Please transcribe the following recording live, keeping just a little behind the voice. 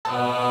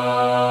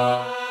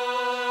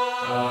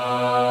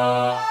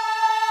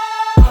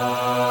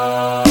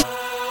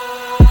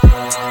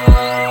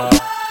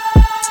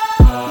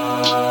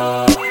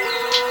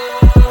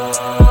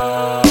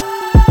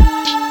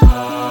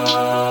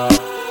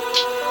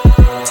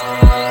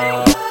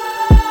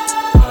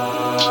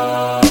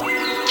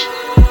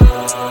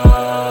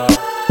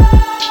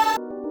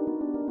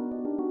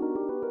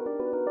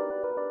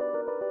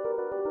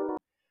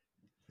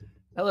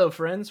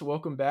friends.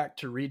 Welcome back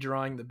to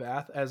Redrawing the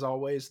Bath. As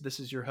always, this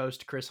is your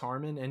host, Chris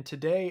Harmon. And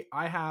today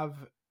I have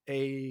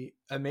a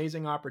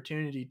amazing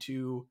opportunity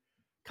to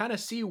kind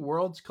of see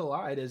worlds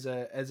collide as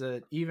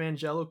a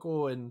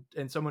evangelical and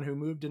someone who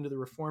moved into the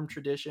Reformed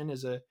tradition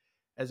as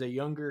a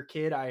younger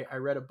kid. I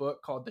read a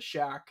book called The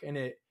Shack, and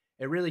it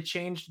really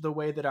changed the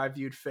way that I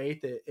viewed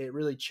faith. It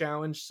really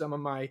challenged some of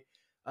my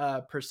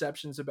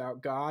perceptions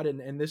about God.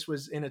 And this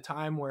was in a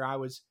time where I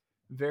was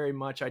very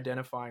much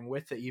identifying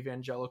with the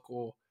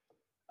evangelical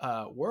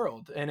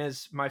world. And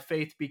as my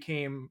faith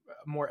became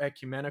more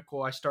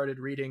ecumenical, I started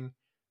reading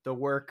the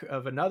work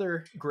of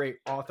another great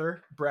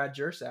author, Brad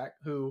Jersak,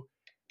 who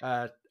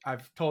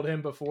I've told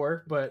him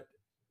before, but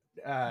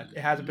it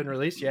hasn't been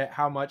released yet,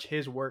 how much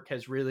his work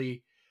has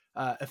really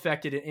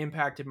affected and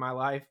impacted my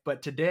life.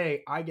 But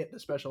today I get the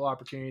special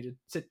opportunity to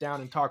sit down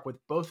and talk with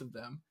both of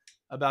them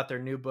about their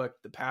new book,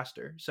 The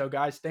Pastor. So,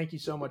 guys, thank you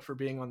so much for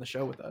being on the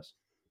show with us.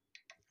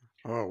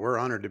 Oh, we're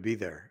honored to be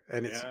there.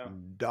 And it's Yeah.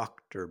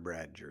 Dr.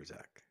 Brad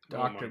Jerzak. Oh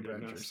my Dr.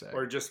 Brad goodness. Jersak.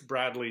 Or just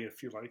Bradley,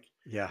 if you like.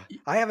 Yeah.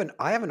 I have an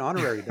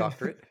honorary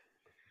doctorate.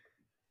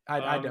 I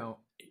Um, don't.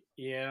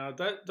 yeah,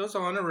 those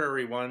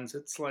honorary ones,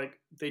 it's like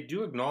they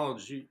do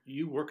acknowledge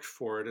you worked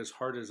for it as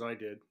hard as I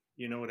did.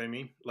 You know what I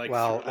mean? Like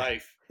Well, through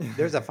life.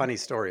 there's a funny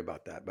story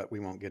about that, but we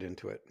won't get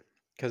into it.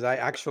 Because I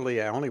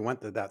only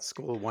went to that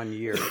school 1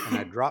 year and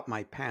I dropped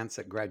my pants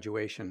at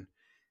graduation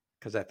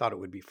because I thought it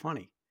would be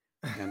funny.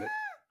 And it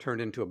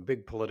turned into a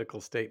big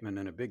political statement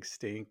and a big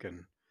stink.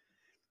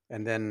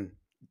 And then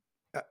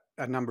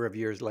a number of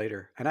years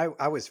later, and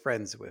I was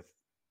friends with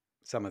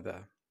some of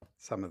the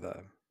some of the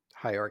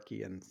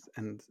hierarchy and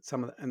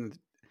and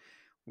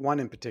one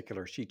in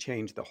particular, she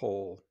changed the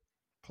whole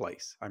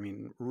place. I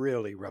mean,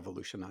 really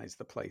revolutionized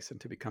the place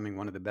into becoming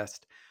one of the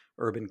best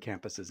urban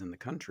campuses in the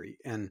country.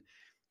 And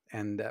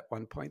at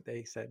one point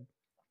they said,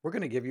 "We're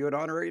going to give you an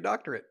honorary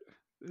doctorate."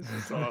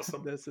 That's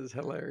awesome. This is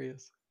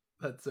hilarious.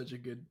 That's such a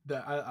good.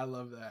 I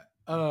love that.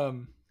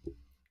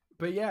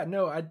 But yeah,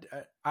 no,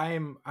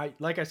 I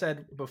like I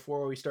said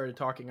before we started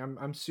talking,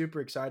 I'm super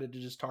excited to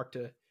just talk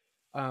to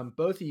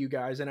both of you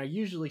guys, and I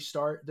usually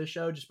start the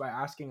show just by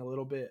asking a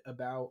little bit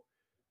about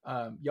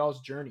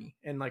y'all's journey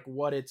and like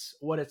what it's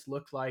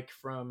looked like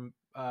from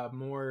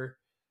more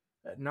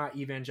not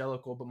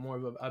evangelical but more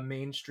of a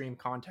mainstream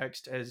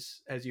context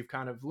as you've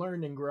kind of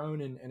learned and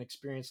grown and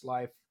experienced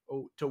life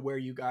to where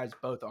you guys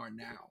both are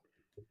now.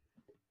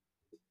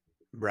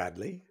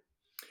 Bradley.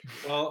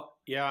 Well,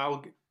 yeah,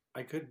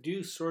 I could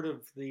do sort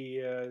of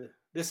the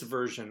this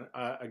version.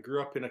 I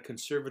grew up in a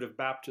conservative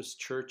Baptist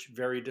church,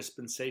 very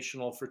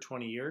dispensational for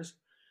 20 years.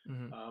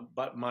 Mm-hmm.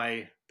 But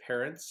my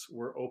parents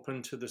were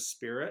open to the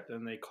Spirit,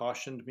 and they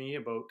cautioned me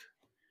about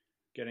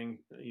getting,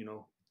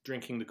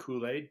 drinking the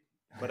Kool-Aid.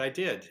 But I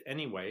did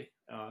anyway.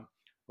 I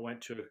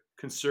went to a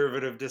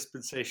conservative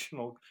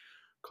dispensational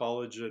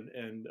college,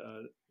 and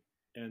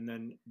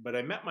then, but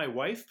I met my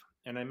wife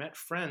and I met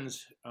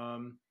friends,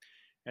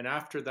 and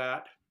after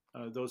that,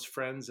 those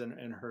friends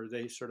and her,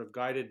 they sort of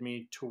guided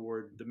me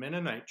toward the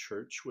Mennonite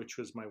church, which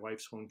was my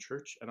wife's home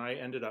church, and I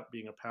ended up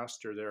being a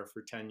pastor there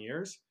for 10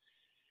 years.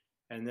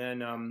 And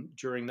then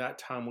during that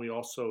time, we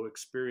also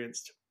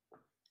experienced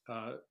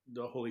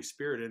the Holy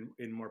Spirit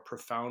in more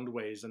profound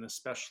ways, and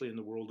especially in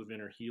the world of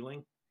inner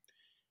healing.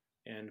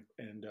 And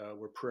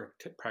we're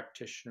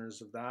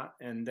practitioners of that.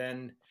 And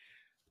then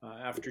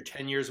after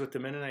 10 years with the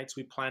Mennonites,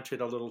 we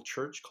planted a little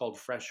church called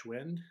Fresh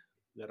Wind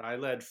that I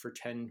led for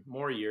 10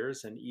 more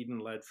years, and Eden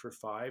led for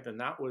 5. And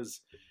that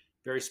was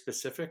very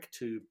specific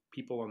to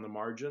people on the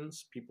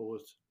margins, people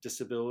with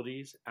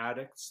disabilities,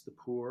 addicts, the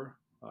poor,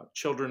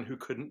 children who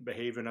couldn't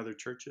behave in other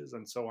churches,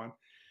 and so on.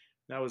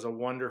 That was a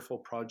wonderful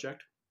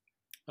project.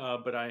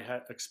 But I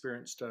had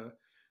experienced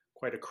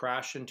quite a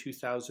crash in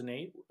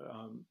 2008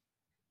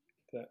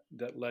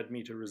 that led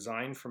me to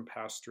resign from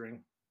pastoring.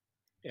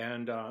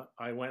 And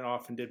I went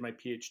off and did my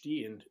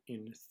PhD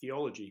in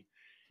theology.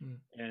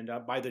 And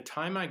by the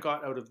time I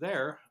got out of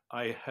there,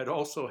 I had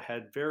also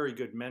had very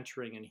good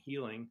mentoring and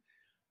healing,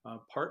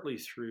 partly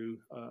through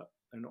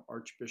an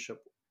archbishop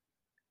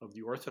of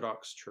the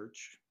Orthodox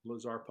Church,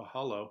 Lazar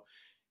Pahalo.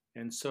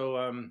 And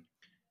so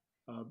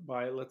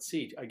by, let's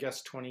see, I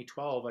guess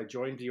 2012, I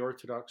joined the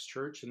Orthodox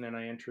Church, and then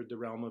I entered the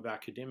realm of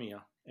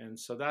academia. And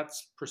so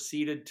that's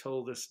proceeded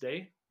till this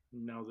day.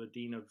 I'm now the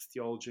Dean of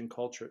Theology and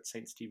Culture at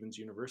St. Stephen's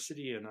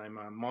University, and I'm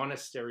a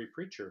monastery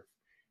preacher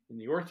in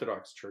the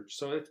Orthodox Church.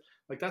 So it's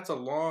like that's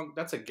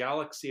a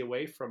galaxy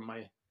away from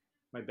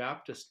my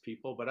Baptist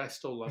people, but I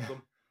still love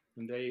them,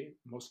 and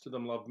most of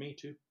them love me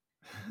too.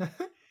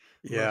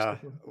 Yeah,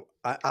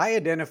 I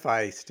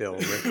identify still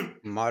with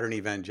modern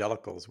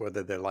evangelicals,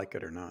 whether they like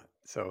it or not.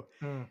 So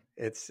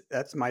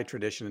that's my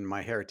tradition and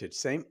my heritage.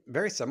 Same,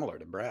 very similar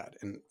to Brad.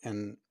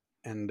 And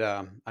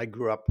I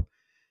grew up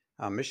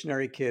a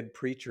missionary kid,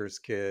 preacher's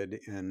kid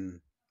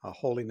in a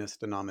holiness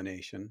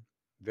denomination,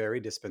 very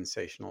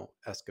dispensational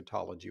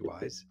eschatology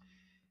wise,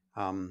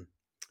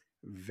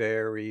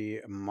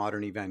 very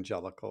modern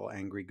evangelical,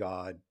 angry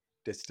God,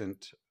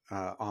 distant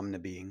omni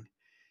being,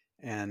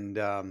 and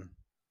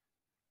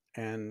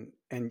and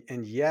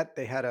yet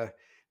they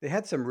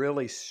had some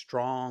really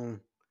strong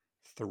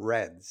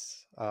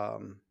threads.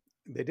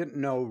 They didn't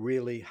know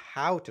really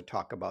how to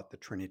talk about the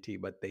Trinity,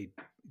 but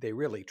they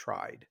really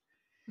tried.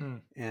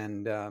 Mm.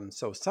 And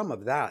so some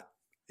of that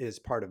is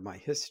part of my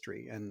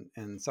history,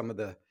 and some of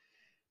the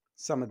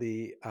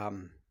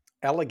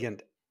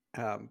elegant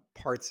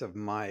parts of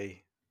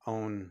my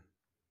own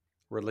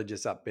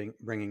religious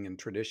upbringing and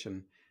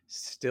tradition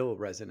still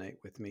resonate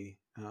with me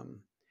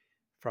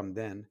from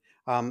then.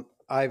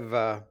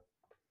 I've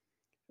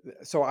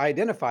so I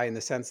identify in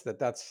the sense that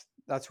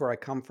that's where I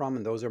come from,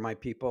 and those are my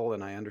people,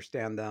 and I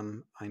understand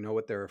them. I know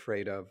what they're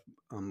afraid of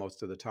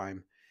most of the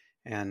time,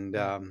 and Mm.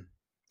 um,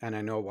 and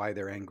I know why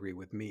they're angry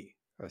with me.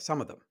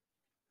 Some of them,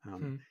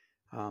 um,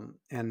 Mm. um,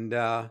 and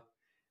uh,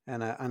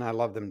 and I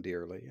love them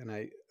dearly.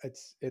 And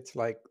it's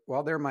like,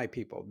 well, they're my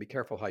people. Be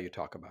careful how you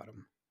talk about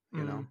them,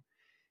 you know.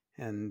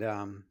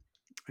 Mm.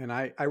 And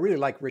I really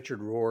like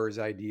Richard Rohr's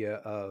idea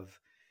of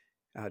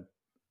uh,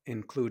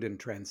 include and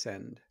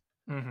transcend,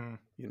 Mm-hmm.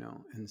 you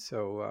know. And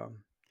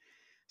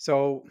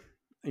so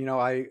you know,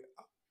 I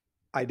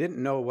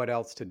didn't know what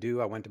else to do.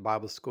 I went to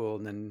Bible school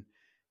and then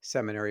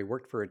seminary,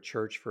 worked for a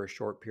church for a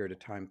short period of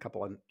time,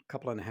 couple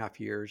and a half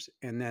years,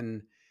 and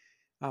then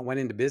went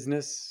into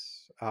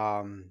business.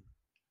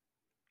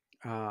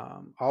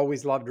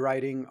 Always loved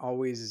writing,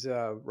 always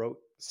wrote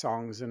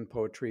songs and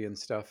poetry and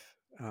stuff.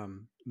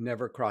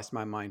 Never crossed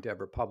my mind to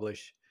ever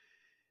publish.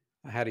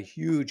 I had a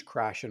huge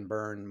crash and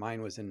burn.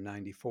 Mine was in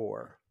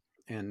 '94.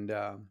 And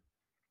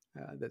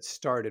that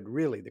started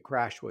really, the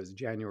crash was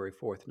January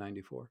 4th,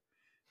 '94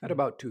 at Mm.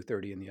 about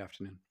 2:30 in the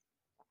afternoon.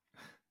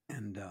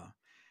 And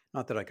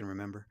not that I can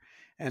remember.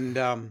 And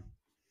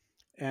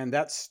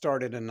that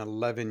started an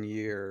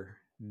 11-year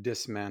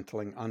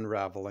dismantling,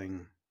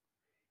 unraveling,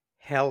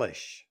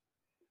 hellish,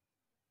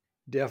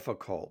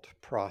 difficult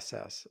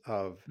process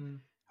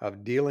Mm.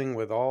 of dealing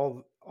with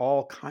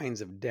all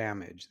kinds of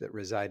damage that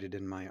resided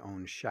in my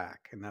own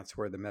shack. And that's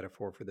where the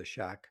metaphor for the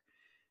shack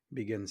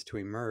begins to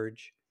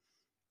emerge.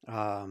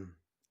 Um,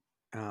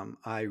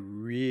 I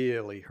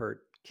really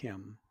hurt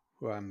Kim,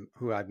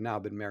 who I've now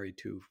been married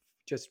to.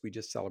 We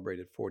just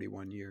celebrated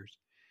 41 years,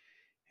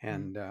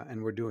 Mm.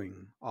 and we're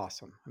doing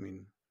awesome. I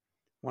mean,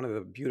 one of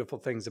the beautiful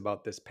things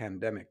about this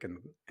pandemic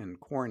and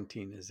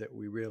quarantine is that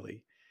we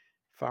really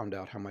found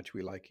out how much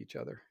we like each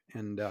other.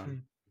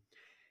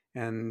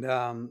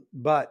 Mm.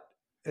 But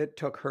it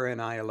took her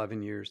and I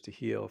 11 years to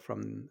heal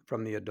from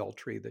the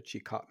adultery that she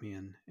caught me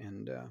in,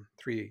 and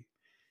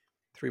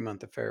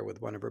 3-month affair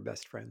with one of her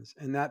best friends.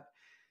 And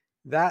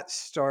that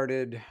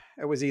started.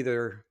 It was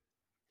either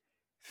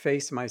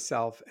face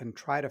myself and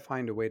try to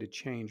find a way to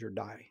change or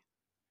die.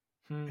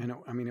 Mm. And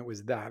I mean, it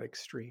was that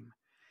extreme.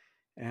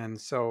 And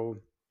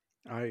so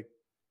I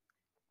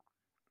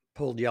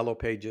pulled Yellow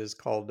Pages,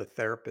 called the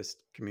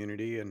therapist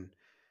community, and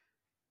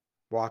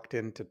walked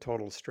into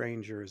total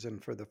strangers,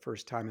 and for the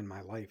first time in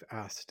my life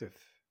asked if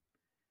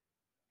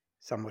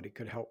somebody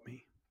could help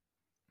me.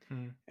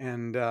 Mm.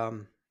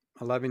 And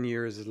 11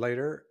 years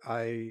later,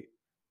 I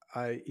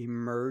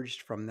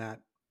emerged from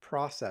that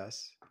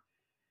process,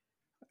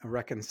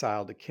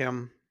 reconciled to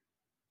Kim,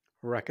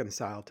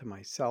 reconciled to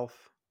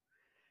myself,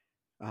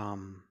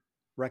 um,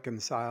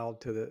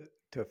 reconciled to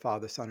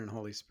Father, Son, and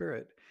Holy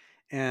Spirit,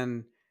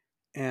 and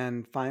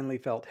finally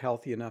felt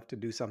healthy enough to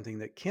do something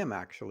that Kim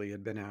actually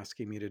had been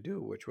asking me to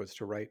do, which was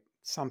to write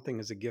something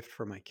as a gift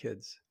for my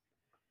kids.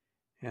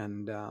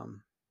 And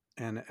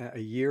a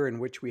year in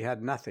which we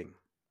had nothing,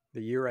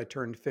 the year I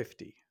turned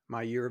 50,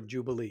 my year of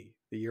Jubilee,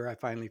 the year I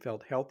finally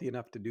felt healthy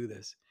enough to do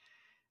this,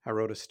 I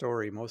wrote a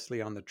story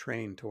mostly on the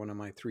train to one of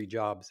my 3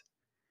 jobs.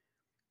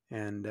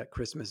 And at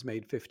Christmas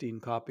made 15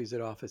 copies at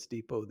Office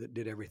Depot that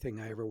did everything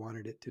I ever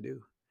wanted it to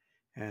do.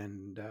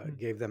 And Mm.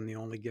 gave them the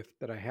only gift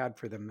that I had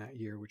for them that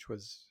year, which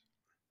was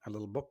a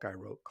little book I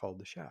wrote called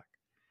The Shack.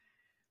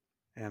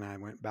 And I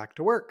went back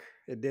to work.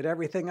 It did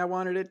everything I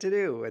wanted it to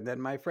do. And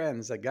then my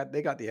friends, they got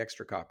the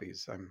extra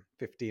copies. I'm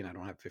 15. I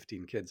don't have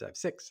 15 kids. I have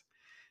 6.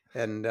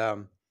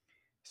 And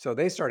so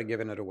they started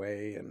giving it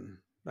away, and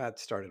that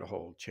started a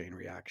whole chain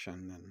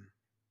reaction. And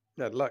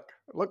that look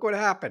what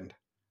happened.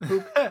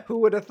 Who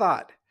would have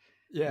thought?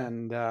 Yeah.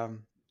 And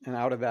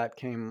out of that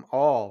came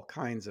all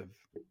kinds of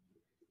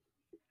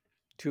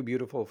too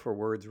beautiful for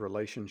words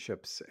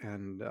relationships,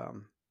 and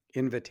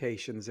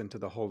invitations into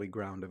the holy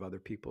ground of other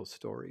people's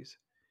stories.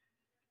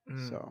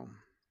 Mm. So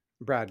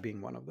Brad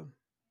being one of them.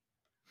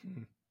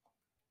 Mm.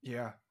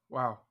 Yeah.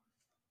 Wow.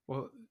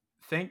 Well,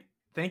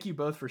 thank you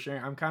both for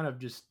sharing. I'm kind of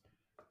just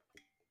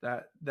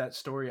that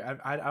story.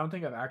 I don't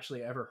think I've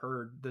actually ever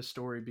heard the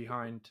story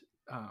behind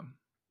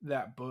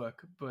that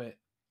book, but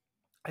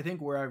I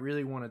think where I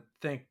really want to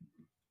thank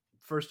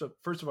first of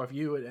all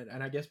you,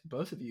 and I guess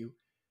both of you,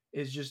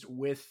 is just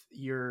with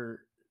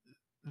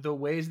the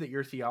ways that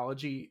your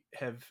theology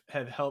have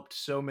helped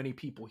so many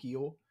people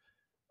heal.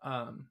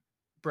 um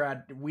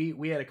Brad,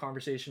 we had a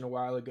conversation a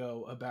while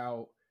ago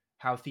about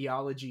how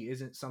theology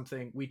isn't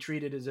something we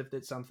treat it as if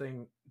it's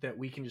something that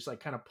we can just like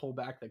kind of pull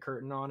back the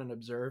curtain on and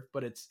observe,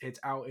 but it's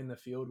out in the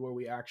field where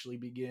we actually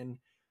begin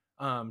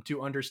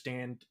to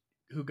understand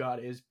who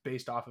God is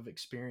based off of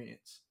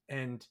experience.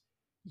 And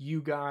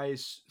you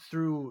guys,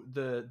 through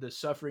the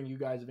suffering you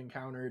guys have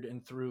encountered,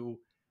 and through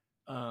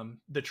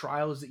the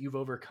trials that you've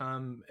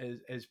overcome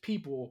as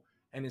people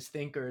and as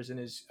thinkers and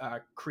as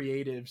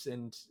creatives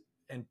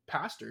and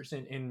pastors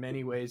in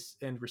many ways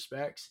and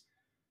respects,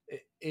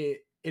 it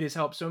has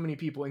helped so many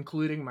people,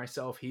 including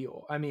myself,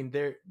 heal. I mean,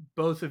 there,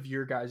 both of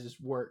your guys'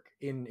 work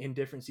in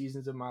different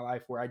seasons of my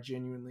life where I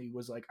genuinely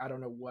was like, I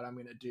don't know what I'm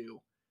gonna do.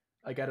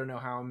 Like, I don't know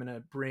how I'm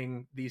gonna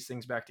bring these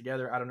things back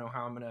together. I don't know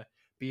how I'm gonna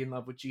be in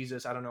love with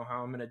Jesus. I don't know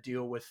how I'm gonna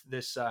deal with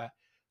this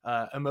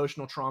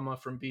emotional trauma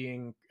from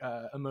being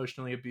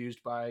emotionally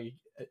abused by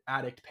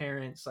addict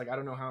parents. Like, I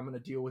don't know how I'm gonna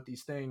deal with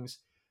these things,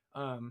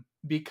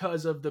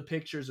 because of the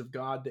pictures of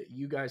God that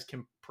you guys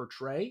can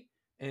portray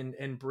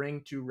and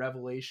bring to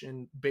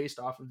revelation based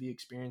off of the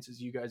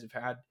experiences you guys have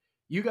had.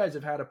 You guys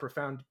have had a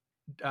profound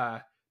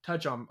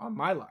touch on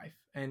my life,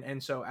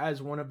 and so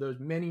as one of those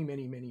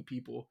many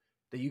people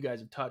that you guys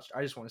have touched,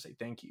 I just want to say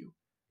thank you.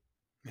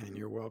 And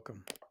you're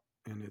welcome.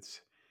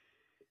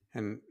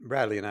 And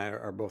Bradley and I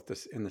are both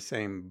in the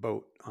same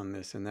boat on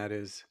this, and that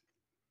is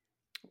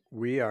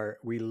we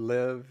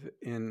live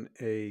in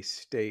a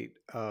state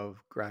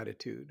of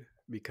gratitude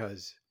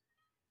because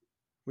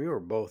we were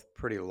both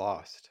pretty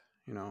lost.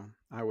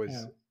 I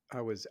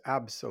was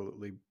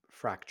absolutely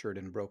fractured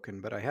and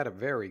broken, but I had a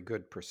very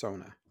good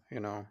persona.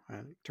 It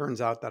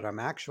turns out that I'm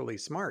actually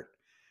smart.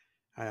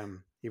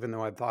 Even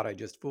though I thought I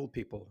just fooled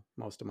people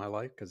most of my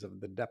life because of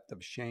the depth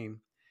of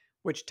shame,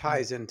 which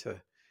ties into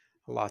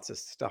lots of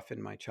stuff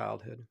in my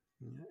childhood,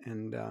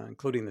 and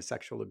including the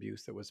sexual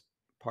abuse that was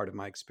part of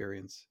my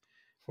experience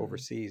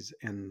overseas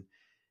and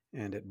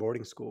at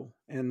boarding school,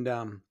 and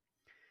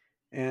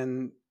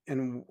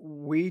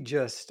we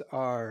just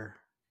are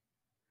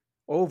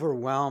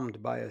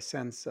overwhelmed by a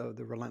sense of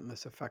the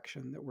relentless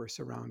affection that we're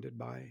surrounded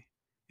by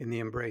in the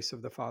embrace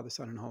of the Father,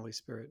 Son, and Holy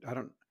Spirit. I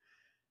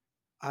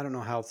don't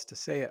know how else to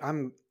say it.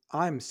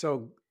 I'm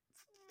so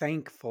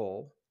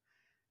thankful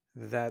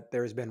that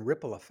there's been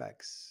ripple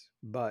effects,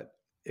 but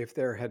if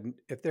there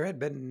had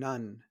been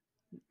none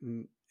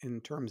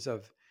in terms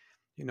of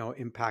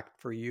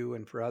impact for you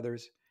and for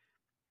others,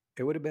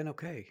 it would have been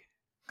okay,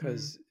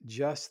 because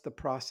just the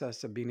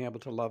process of being able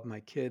to love my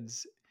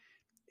kids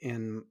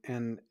in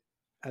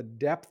a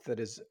depth that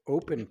is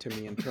open to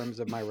me in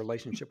terms of my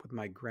relationship with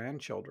my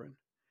grandchildren,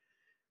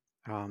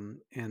 and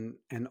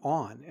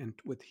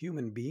with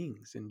human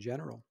beings in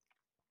general,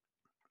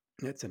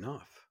 it's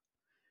enough.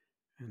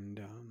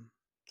 And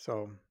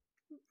so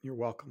you're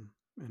welcome,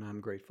 and I'm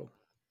grateful.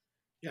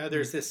 Yeah,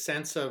 there's this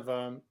sense of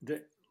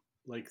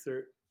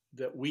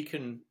that we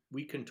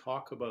can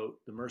talk about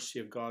the mercy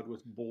of God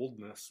with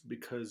boldness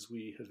because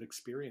we have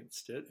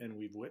experienced it and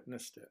we've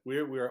witnessed it.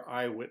 We're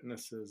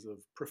eyewitnesses of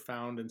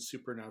profound and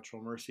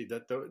supernatural mercy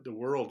that the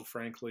world,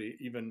 frankly,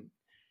 even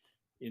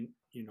in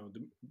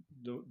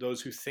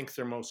those who think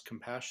they're most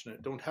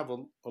compassionate, don't have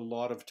a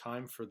lot of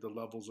time for the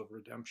levels of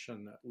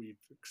redemption that we've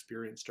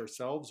experienced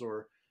ourselves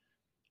or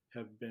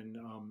have been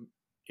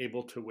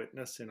able to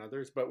witness in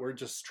others. But we're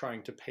just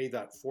trying to pay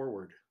that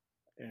forward,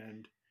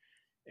 and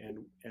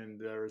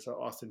there's an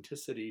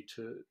authenticity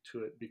to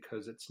it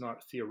because it's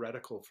not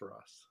theoretical for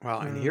us. Well,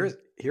 and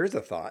here's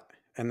a thought,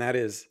 and that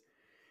is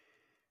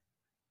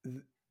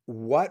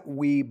what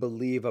we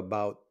believe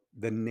about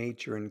the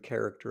nature and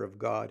character of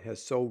God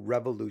has so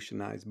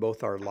revolutionized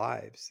both our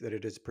lives that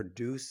it has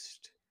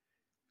produced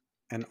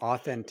an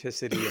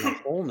authenticity and a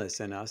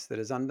wholeness in us that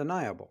is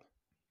undeniable.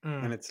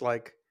 And it's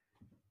like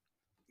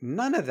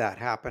none of that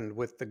happened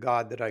with the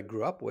God that I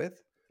grew up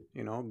with,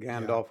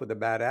 Gandalf with a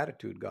bad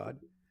attitude God.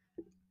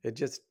 It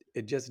just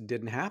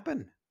didn't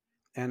happen.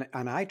 And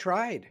I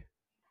tried.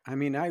 I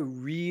mean, I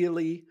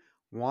really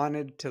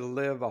wanted to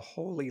live a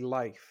holy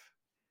life,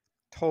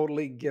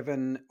 totally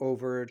given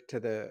over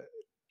to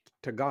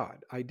God.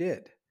 I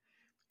did.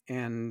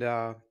 And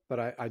but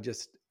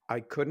I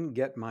couldn't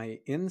get my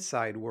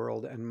inside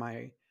world and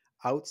my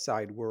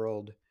outside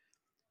world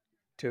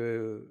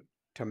to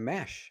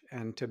mesh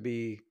and to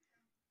be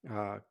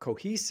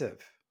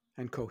cohesive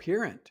and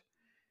coherent.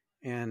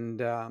 And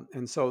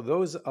so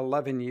those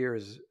 11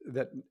 years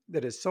that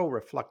is so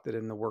reflected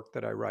in the work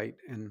that I write,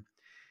 and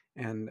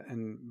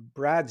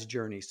Brad's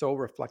journey so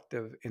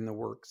reflective in the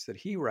works that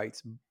he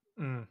writes.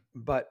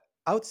 But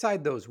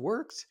outside those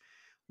works,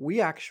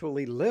 we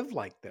actually live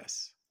like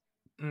this.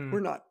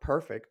 We're not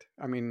perfect.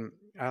 I mean,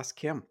 ask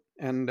him.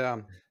 And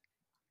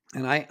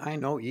I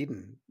know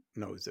Eden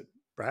knows that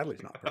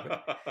Bradley's not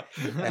perfect,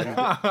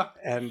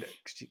 and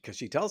because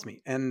she tells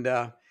me. And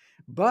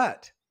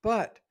but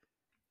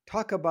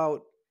talk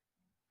about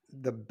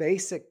the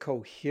basic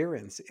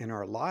coherence in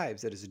our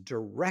lives that is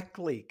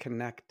directly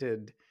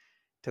connected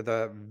to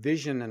the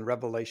vision and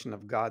revelation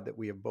of God that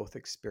we have both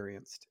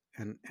experienced.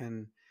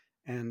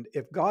 And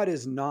if God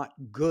is not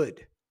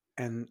good,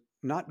 and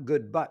not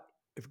good but,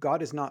 if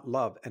God is not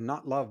love and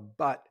not love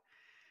but,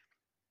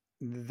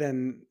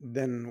 then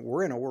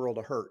we're in a world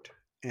of hurt.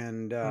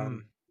 And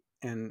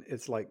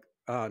it's like,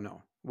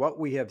 no, what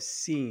we have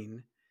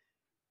seen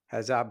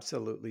has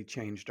absolutely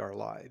changed our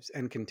lives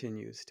and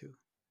continues to.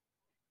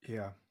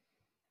 Yeah.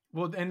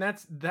 Well, and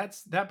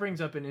that brings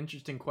up an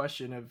interesting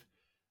question of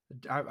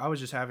I was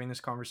just having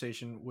this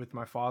conversation with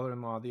my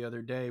father-in-law the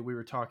other day. We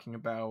were talking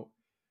about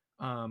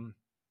um,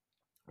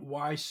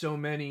 why so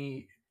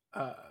many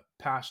uh,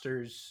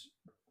 pastors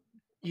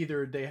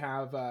either they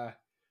have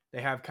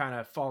kind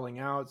of falling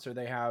outs, or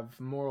they have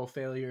moral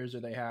failures, or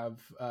they have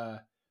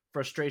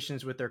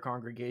frustrations with their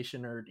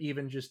congregation, or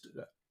even just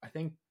I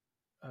think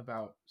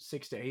about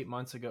 6 to 8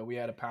 months ago we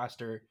had a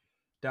pastor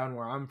down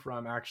where I'm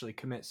from actually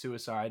commit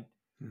suicide.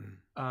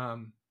 Hmm.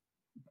 Um,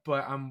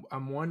 but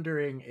I'm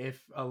wondering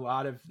if a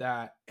lot of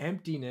that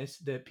emptiness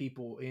that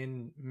people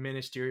in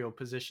ministerial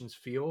positions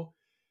feel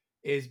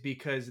is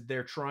because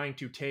they're trying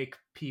to take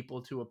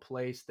people to a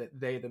place that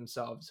they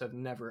themselves have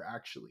never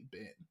actually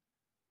been.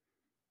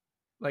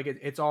 Like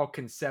it's all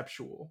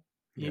conceptual.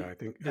 Yeah,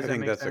 Does I that think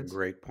make that's a sense?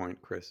 great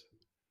point, Chris.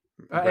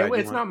 Brad, you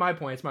It's want? not my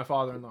point. It's my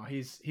father-in-law.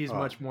 He's Oh,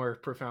 much more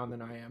profound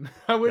than I am.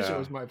 I wish it yeah,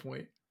 was my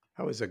point.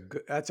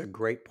 that's a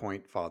great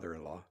point,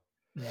 father-in-law.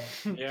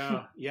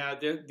 Yeah.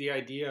 The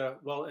idea.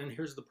 Well, and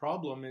here's the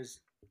problem: is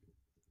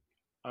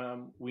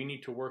we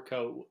need to work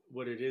out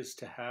what it is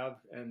to have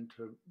and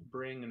to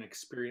bring an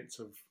experience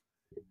of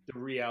the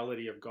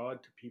reality of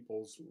God to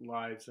people's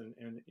lives,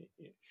 and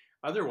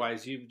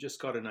otherwise you've just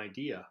got an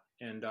idea,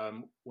 and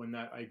when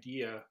that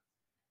idea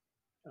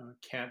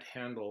can't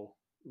handle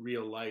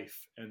real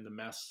life and the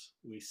mess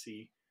we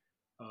see,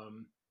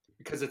 um,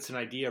 because it's an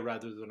idea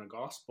rather than a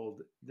gospel,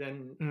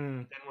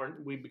 Mm,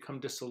 we become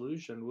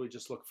disillusioned. We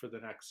just look for the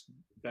next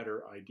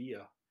better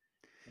idea,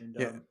 and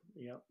Yeah,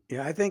 yeah.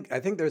 yeah. I think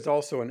there's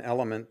also an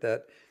element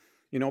that,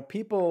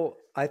 people.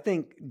 I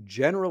think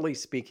generally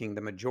speaking,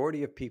 the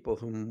majority of people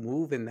who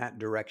move in that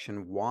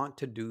direction want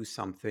to do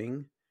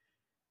something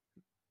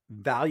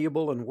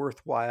valuable and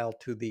worthwhile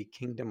to the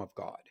kingdom of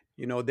God.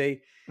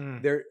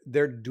 mm,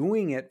 They're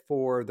doing it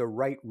for the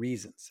right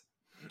reasons.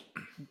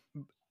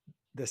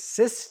 The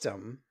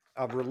system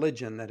of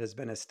religion that has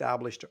been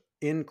established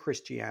in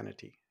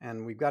Christianity,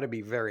 and we've got to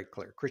be very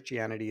clear,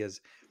 Christianity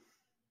is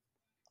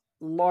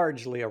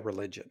largely a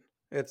religion.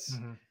 It's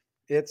mhm,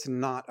 it's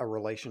not a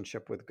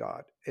relationship with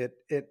God. It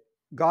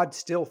God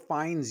still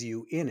finds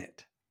you in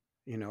it.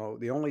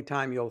 The only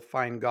time you'll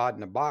find God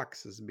in a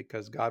box is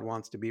because God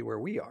wants to be where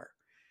we are.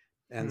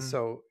 And mm.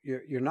 so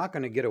you're not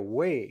going to get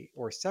away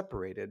or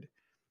separated,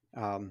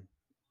 um,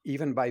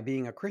 even by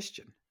being a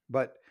Christian.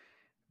 But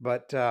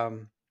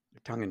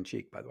tongue in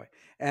cheek, by the way.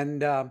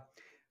 And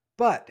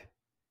but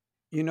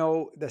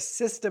the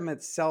system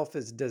itself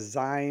is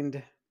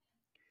designed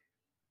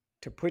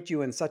to put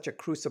you in such a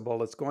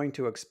crucible. It's going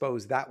to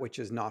expose that which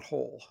is not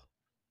whole.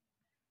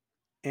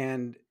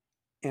 And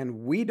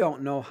we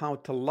don't know how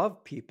to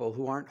love people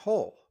who aren't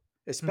whole,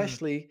 Hmm.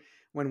 especially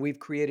when we've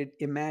created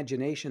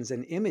imaginations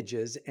and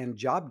images and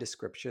job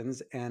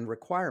descriptions and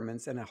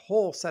requirements and a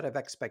whole set of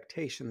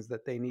expectations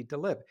that they need to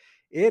live.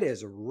 It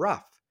is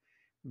rough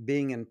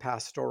being in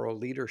pastoral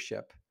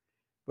leadership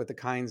with the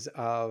kinds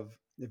of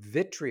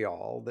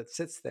vitriol that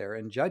sits there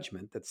and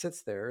judgment that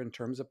sits there in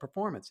terms of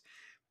performance.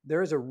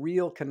 There is a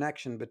real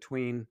connection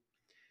between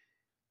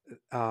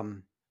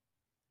um,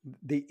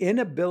 the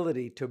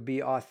inability to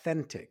be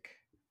authentic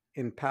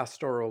in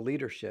pastoral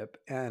leadership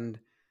and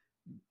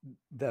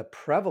the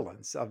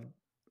prevalence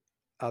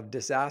of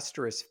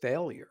disastrous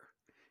failure.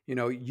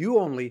 You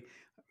only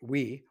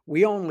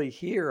we only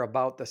hear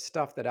about the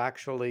stuff that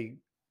actually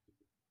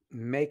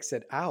makes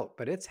it out,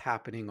 but it's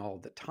happening all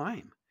the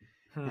time.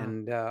 Hmm.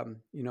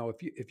 And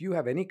if you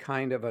have any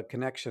kind of a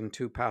connection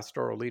to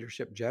pastoral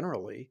leadership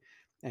generally,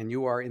 and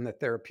you are in the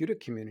therapeutic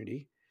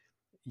community,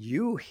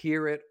 you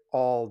hear it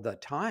all the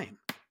time,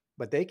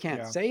 but they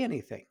can't Yeah. say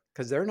anything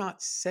because they're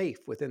not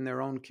safe within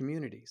their own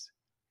communities.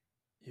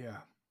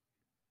 Yeah.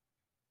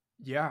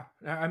 Yeah.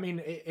 I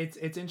mean, it's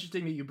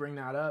interesting that you bring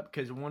that up,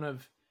 because one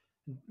of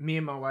me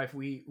and my wife,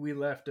 we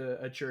left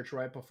a church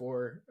right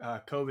before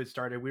COVID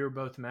started. We were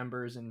both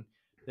members, and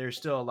there's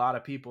still a lot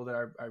of people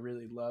that I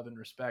really love and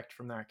respect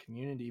from that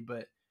community.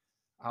 But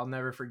I'll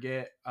never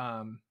forget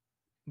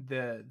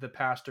the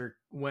pastor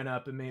went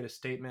up and made a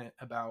statement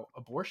about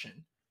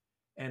abortion,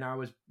 and I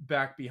was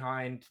back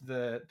behind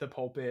the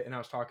pulpit, and I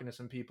was talking to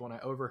some people, and I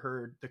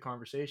overheard the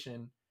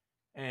conversation,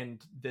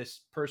 and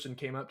this person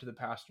came up to the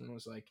pastor and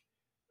was like,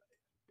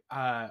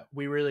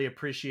 we really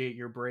appreciate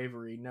your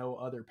bravery. No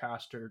other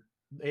pastor,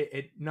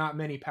 not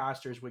many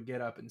pastors would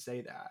get up and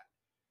say that.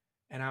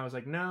 And I was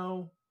like,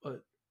 no,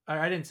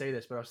 I didn't say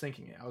this, but I was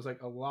thinking it. I was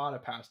like, a lot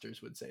of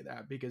pastors would say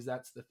that, because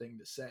that's the thing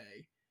to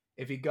say.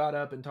 If he got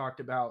up and talked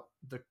about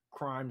the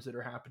crimes that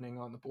are happening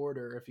on the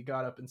border, if he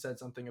got up and said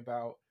something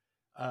about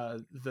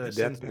the The sins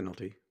death that,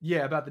 penalty.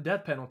 yeah, about the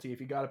death penalty, if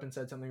he got up and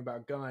said something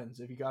about guns,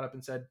 if he got up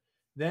and said,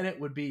 then it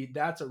would be,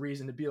 that's a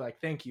reason to be like,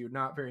 thank you.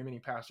 Not very many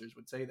pastors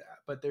would say that.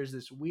 But there's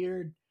this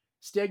weird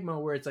stigma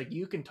where it's like,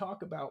 you can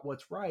talk about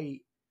what's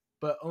right,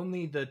 but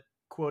only the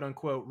quote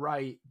unquote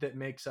right that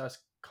makes us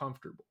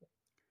comfortable.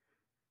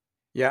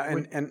 Yeah,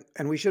 Would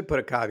and we should put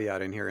a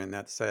caveat in here, and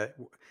that's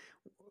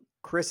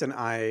Chris and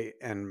I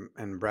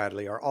and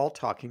Bradley are all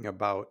talking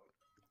about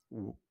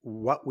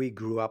what we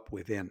grew up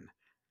within.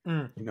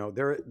 Mm,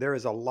 There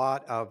is a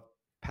lot of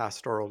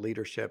pastoral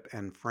leadership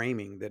and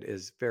framing that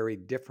is very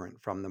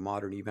different from the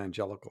modern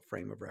evangelical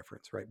frame of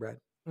reference, right, Brad?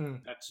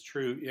 mm, That's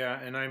true. Yeah,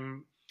 and I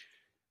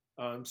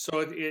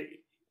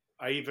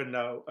even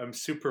I'm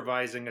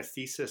supervising a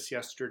thesis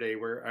yesterday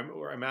where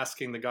I'm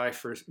asking the guy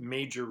for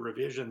major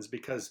revisions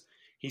because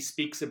he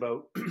speaks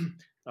about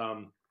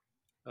um,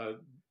 uh,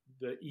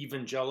 the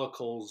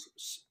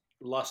evangelicals'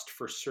 lust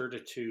for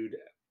certitude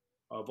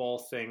of all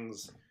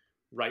things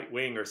right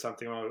wing or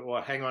something.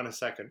 Well, hang on a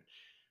second.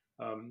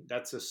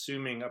 That's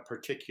assuming a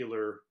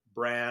particular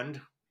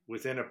brand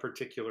within a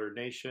particular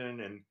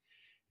nation,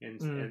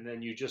 mm, and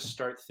then you just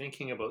start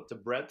thinking about the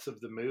breadth of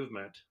the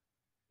movement,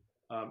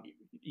 um,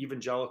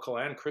 evangelical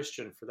and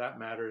Christian for that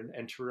matter,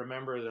 and to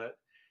remember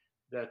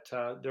that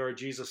there are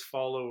Jesus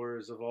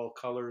followers of all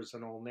colors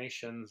and all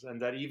nations,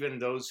 and that even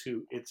those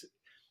who it's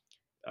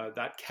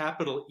that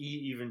capital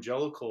E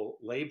evangelical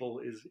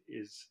label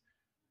is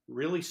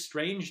really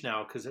strange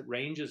now because it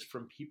ranges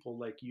from people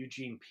like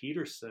Eugene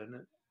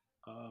Peterson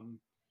um,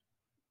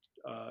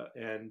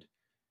 and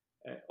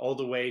all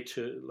the way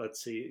to,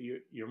 let's see,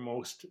 your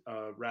most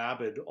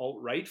rabid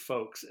alt-right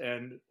folks,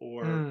 and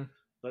or mm,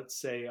 let's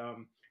say,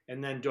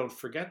 and then don't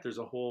forget there's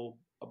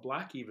a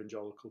black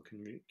evangelical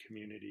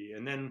community,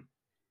 and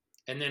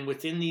then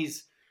within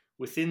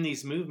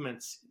these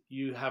movements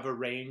you have a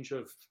range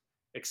of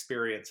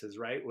experiences,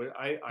 right?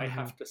 I mhm,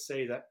 have to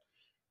say that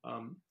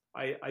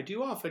I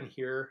do often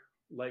hear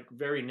like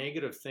very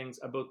negative things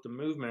about the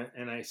movement,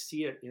 and I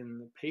see it in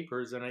the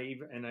papers, and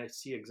I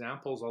see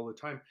examples all the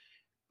time.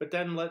 But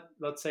then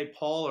let's say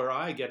Paul or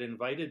I get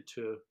invited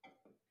to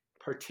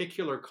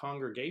particular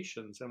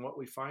congregations, and what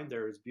we find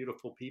there is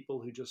beautiful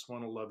people who just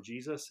want to love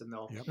Jesus, and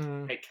they'll Yep.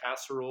 mm, make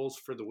casseroles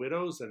for the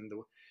widows, and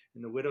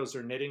the widows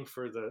are knitting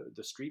for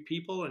the street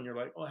people, and you're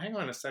like, well, hang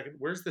on a second,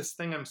 where's this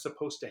thing I'm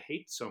supposed to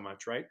hate so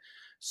much, right?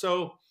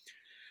 So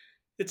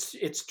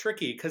it's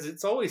tricky because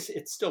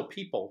it's still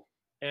people,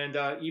 and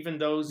even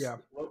those yeah.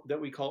 that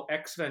we call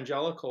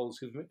ex-evangelicals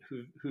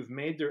who've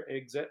made their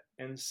exit,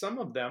 and some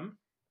of them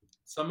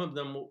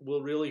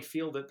will really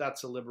feel that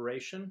that's a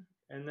liberation,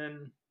 and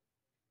then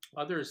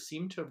others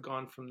seem to have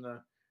gone from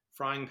the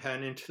frying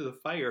pan into the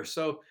fire.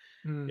 So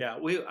Mm, yeah,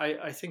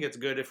 I think it's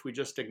good if we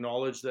just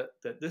acknowledge that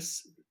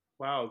this,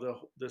 wow,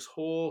 this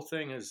whole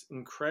thing is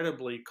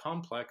incredibly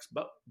complex,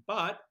 but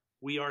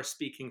we are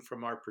speaking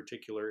from our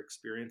particular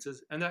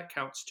experiences, and that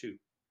counts too.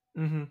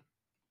 mhm.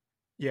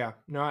 Yeah,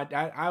 no,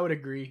 I would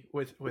agree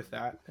with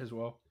that as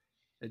well.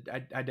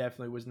 I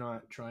definitely was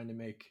not trying to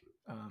make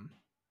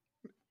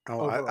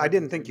Oh, I overarching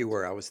didn't think you statements.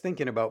 were. I was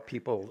thinking about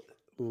people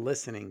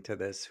listening to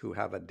this who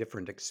have a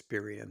different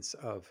experience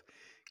of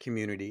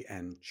community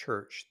and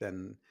church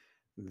than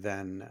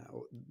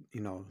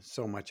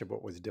so much of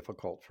what was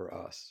difficult for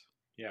us.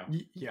 Yeah.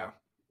 Yeah,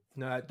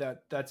 no,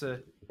 that's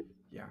a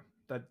yeah,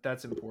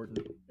 that's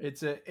important.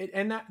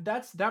 And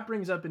that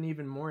brings up an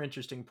even more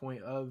interesting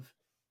point of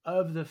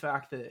the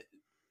fact that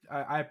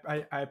I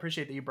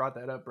appreciate that you brought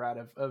that up, Brad,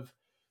 of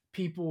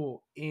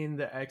people in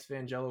the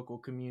ex-evangelical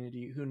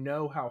community who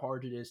know how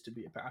hard it is to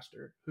be a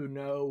pastor, who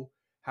know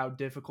how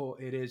difficult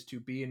it is to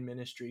be in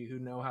ministry, who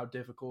know how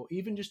difficult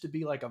even just to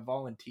be like a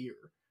volunteer,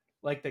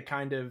 like the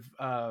kind of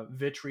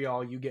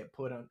vitriol you get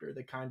put under,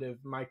 the kind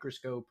of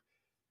microscope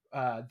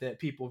that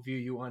people view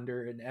you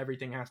under, and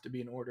everything has to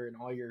be in order, and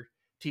all your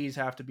T's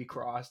have to be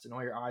crossed, and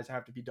all your I's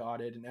have to be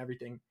dotted, and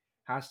everything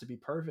has to be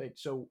perfect.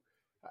 So,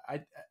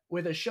 I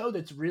with a show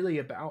that's really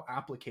about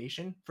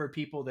application for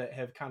people that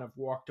have kind of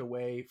walked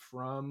away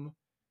from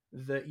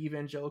the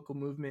evangelical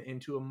movement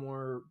into a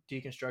more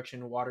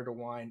deconstruction, water to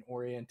wine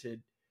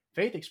oriented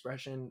faith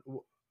expression,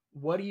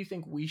 what do you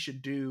think we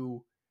should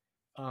do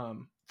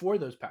for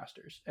those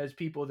pastors as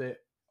people that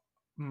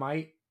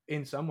might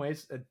in some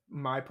ways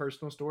my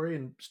personal story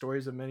and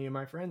stories of many of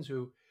my friends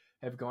who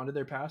have gone to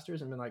their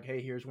pastors and been like,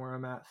 hey, here's where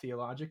I'm at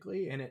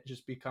theologically, and it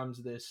just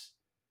becomes this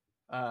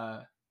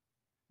uh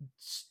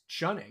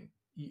shunning,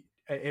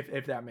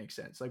 if that makes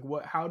sense. Like,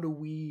 what how do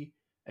we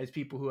as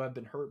people who have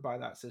been hurt by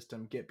that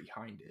system get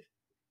behind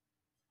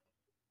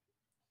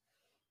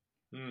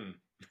Hmm.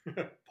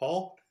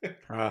 Paul.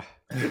 Uh,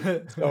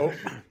 it? so,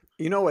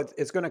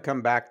 it's going to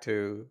come back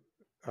to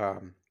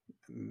um,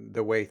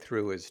 the way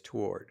through is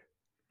toward,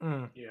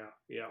 Mm, Yeah,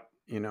 yeah.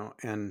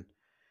 and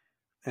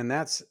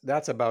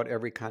that's about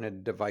every kind of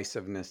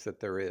divisiveness that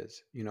there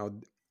is.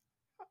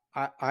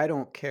 I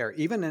don't care.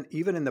 Even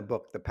in the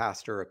book, The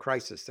Pastor: A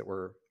Crisis, that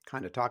we're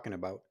kind of talking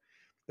about,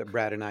 that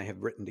Brad and I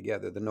have written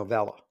together, the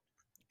novella.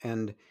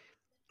 And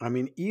I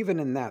mean, even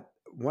in that,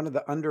 one of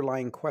the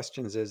underlying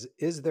questions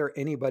is there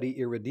anybody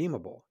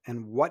irredeemable?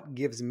 And what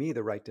gives me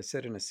the right to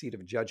sit in a seat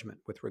of judgment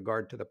with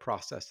regard to the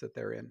process that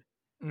they're in?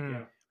 mm,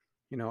 Yeah.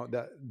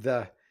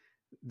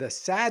 The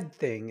sad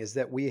thing is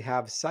that we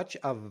have such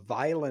a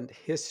violent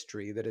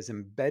history that is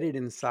embedded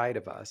inside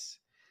of us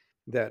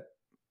that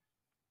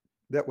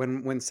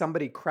when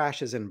somebody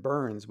crashes and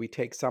burns, we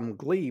take some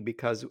glee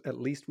because at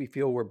least we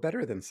feel we're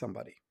better than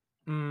somebody.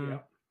 Mm.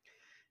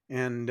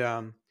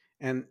 Yeah.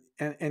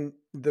 And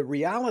the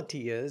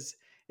reality is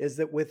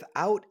that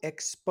without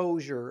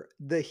exposure,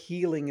 the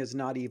healing is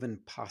not even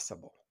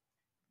possible.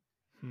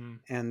 Hmm.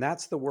 And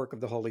that's the work of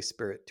the Holy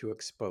Spirit, to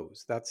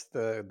expose. That's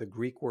the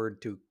Greek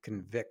word to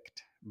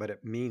convict, but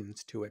it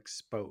means to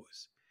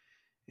expose.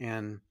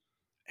 And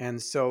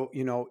and so,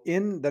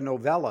 in the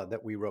novella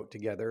that we wrote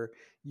together,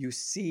 you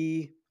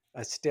see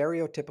a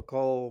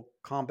stereotypical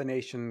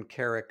combination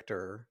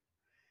character,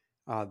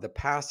 the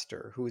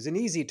pastor, who is an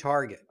easy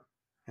target.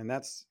 And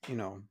that's,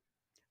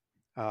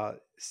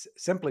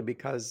 simply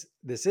because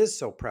this is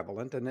so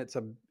prevalent, and it's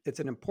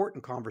an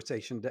important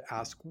conversation to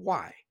ask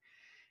why.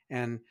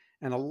 And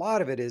and a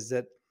lot of it is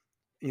that,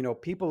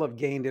 people have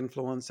gained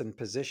influence and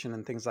position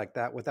and things like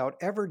that without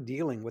ever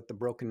dealing with the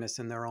brokenness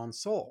in their own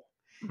soul.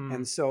 Mm.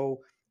 And so,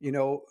 you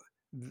know,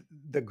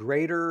 the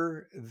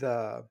greater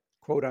the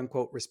quote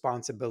unquote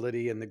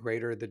responsibility, and the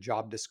greater the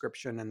job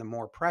description, and the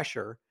more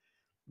pressure,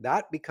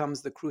 that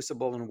becomes the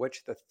crucible in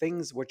which the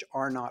things which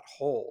are not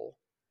whole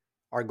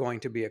are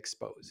going to be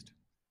exposed.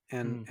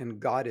 Mm. And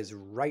God is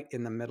right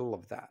in the middle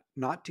of that,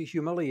 not to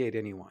humiliate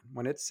anyone.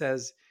 When it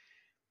says,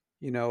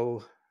 you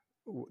know,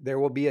 there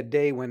will be a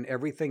day when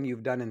everything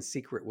you've done in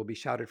secret will be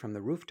shouted from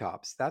the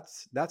rooftops.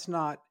 That's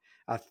not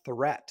a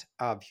threat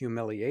of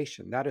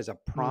humiliation. That is a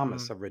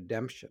promise Mm. of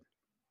redemption.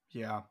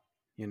 Yeah.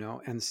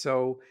 And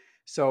so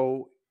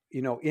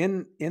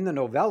in the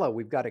novella,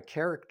 we've got a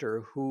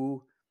character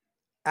who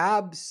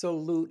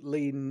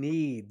absolutely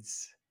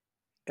needs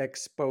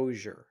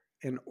exposure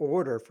in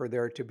order for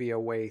there to be a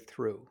way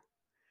through.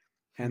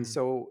 And Hmm.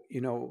 so,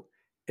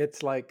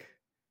 it's like,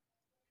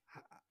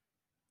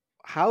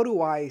 how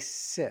do I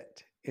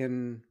sit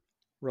in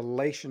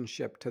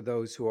relationship to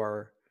those who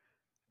are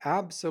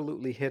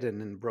absolutely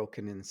hidden and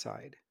broken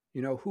inside?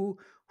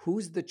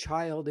 Who's the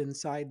child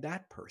inside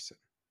that person?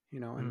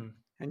 And Mm.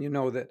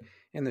 and that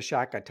in the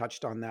shack I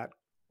touched on that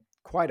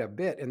quite a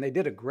bit, and they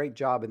did a great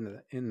job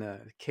in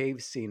the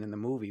cave scene in the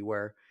movie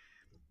where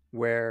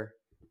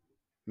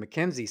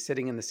Mackenzie's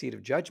sitting in the seat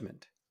of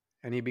judgment,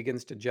 and he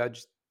begins to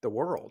judge the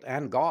world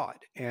and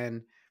God,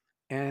 and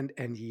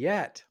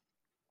yet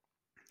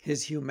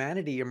his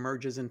humanity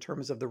emerges in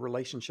terms of the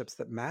relationships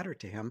that matter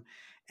to him,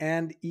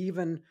 and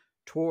even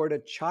toward a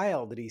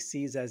child that he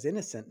sees as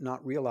innocent,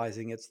 not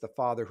realizing it's the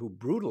father who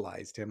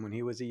brutalized him when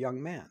he was a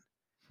young man.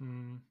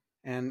 Mm.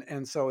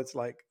 And so it's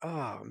like,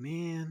 oh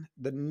man,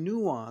 the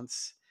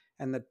nuance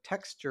and the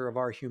texture of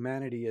our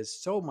humanity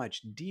is so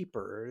much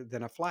deeper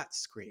than a flat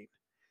screen.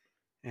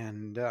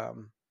 And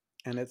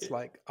it's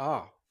like,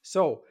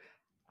 so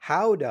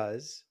how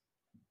does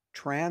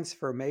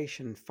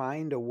transformation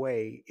find a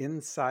way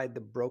inside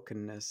the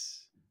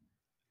brokenness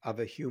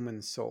of a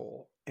human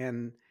soul?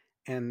 And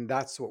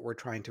that's what we're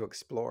trying to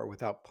explore,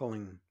 without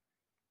pulling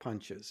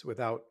punches,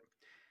 without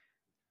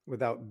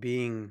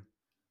being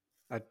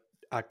a,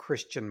 a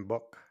Christian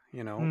book,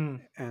 Mm.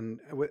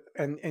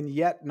 and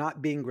yet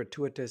not being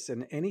gratuitous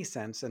in any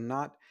sense, and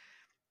not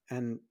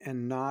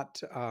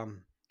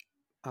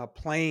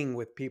playing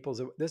with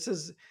people's.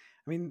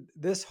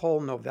 This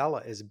whole novella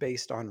is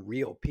based on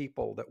real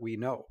people that we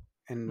know,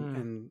 and Mm.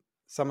 and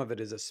some of it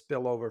is a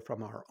spillover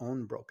from our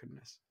own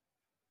brokenness.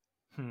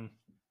 Hmm.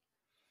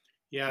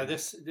 Yeah,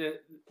 Yeah.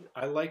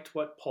 I liked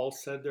what Paul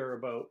said there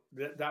about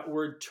that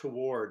word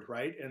toward,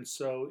 right? And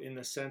so, in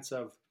the sense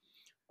of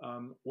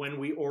when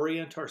we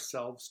orient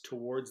ourselves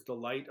towards the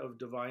light of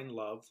divine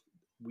love,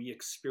 we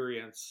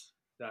experience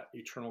that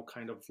eternal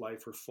kind of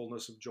life or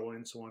fullness of joy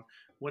and so on.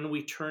 When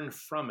we turn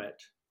from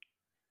it,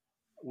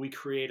 we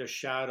create a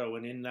shadow,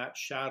 and in that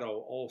shadow,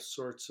 all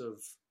sorts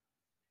of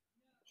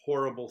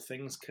horrible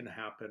things can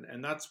happen.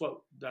 And that's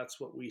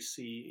what we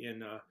see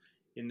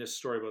in this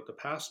story about the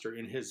pastor,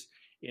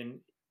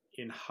 in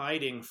in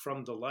hiding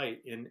from the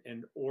light,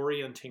 in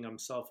orienting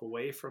himself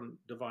away from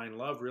divine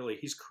love. Really,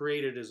 he's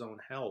created his own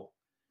hell.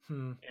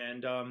 Hmm.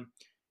 And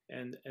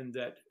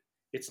that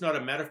it's not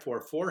a metaphor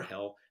for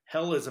hell.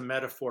 Hell is a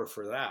metaphor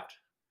for that.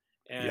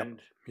 Yep.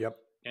 And Yep.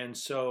 and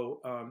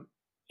so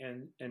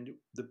and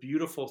the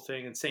beautiful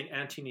thing, and Saint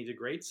Antony the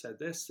Great said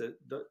this,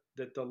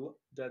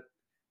 that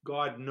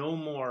God no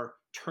more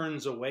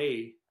turns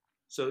away.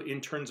 So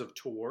in terms of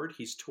toward,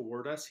 he's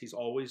toward us. He's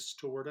always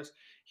toward us.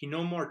 He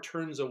no more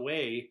turns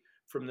away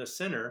from the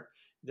sinner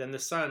than the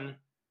sun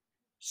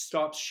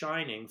stops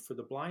shining for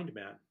the blind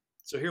man.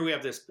 So here we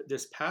have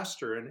this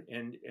pastor,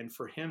 and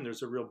for him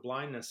there's a real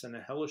blindness and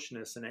a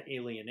hellishness and an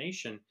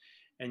alienation,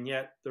 and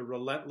yet the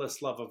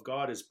relentless love of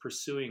God is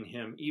pursuing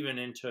him even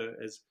into,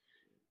 as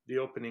the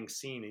opening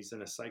scene, he's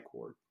in a psych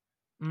ward.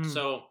 Mm.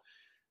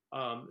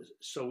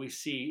 So we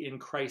see in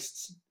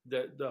Christ's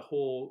the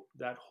whole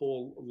that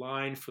whole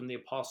line from the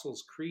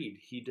Apostles' Creed,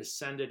 he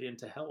descended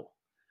into hell.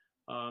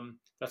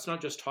 That's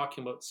not just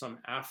talking about some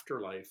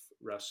afterlife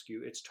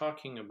rescue. It's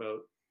talking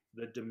about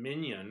the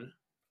dominion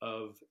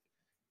of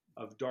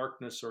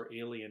darkness or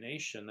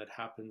alienation that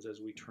happens as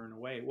we turn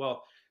away.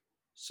 Well,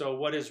 so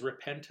what is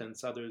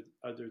repentance other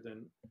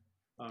than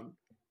um,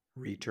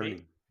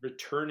 Returning.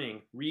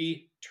 returning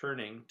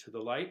to the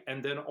light?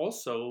 And then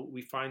also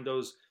we find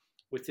those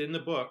within the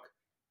book,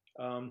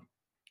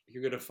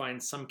 you're going to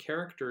find some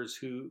characters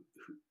who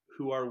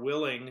are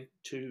willing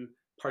to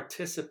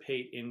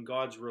participate in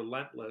God's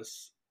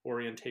relentless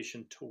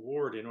orientation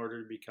toward, in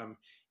order to become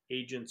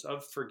agents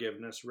of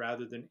forgiveness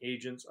rather than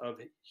agents of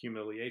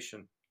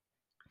humiliation.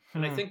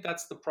 And I think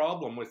that's the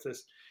problem with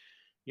this,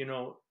 you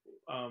know,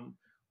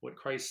 what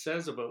Christ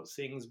says about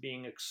things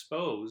being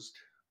exposed,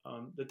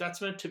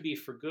 that's meant to be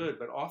for good,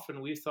 but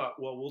often we thought,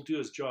 well, we'll do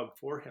his job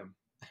for him.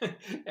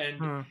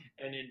 and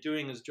and in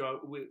doing his job,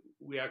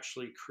 we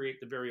actually create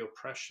the very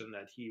oppression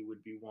that he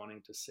would be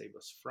wanting to save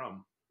us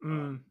from.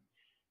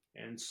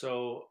 And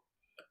so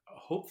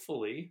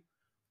hopefully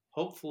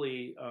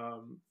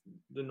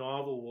the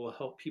novel will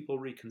help people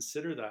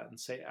reconsider that and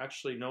say,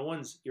 actually, no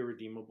one's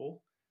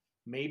irredeemable.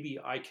 Maybe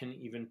I can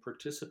even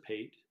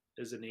participate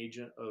as an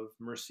agent of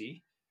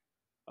mercy,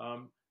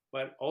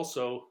 but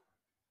also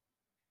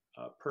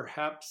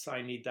perhaps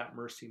I need that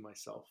mercy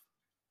myself.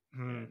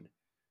 And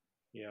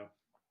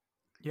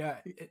yeah,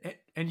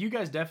 and you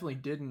guys definitely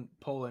didn't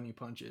pull any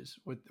punches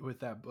with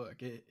that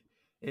book. It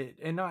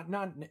and not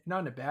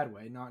in a bad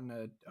way, not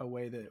in a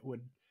way that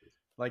would,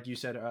 like you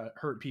said,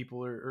 hurt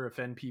people or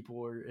offend people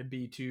or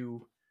be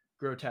too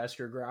grotesque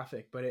or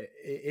graphic. But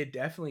it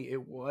definitely,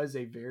 it was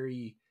a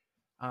very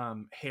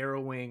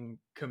harrowing,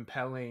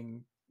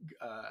 compelling,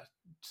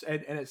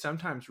 and it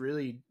sometimes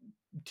really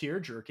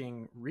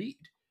tear-jerking read.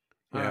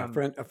 Yeah,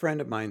 a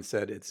friend of mine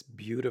said it's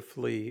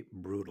beautifully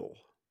brutal.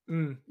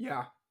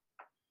 Yeah.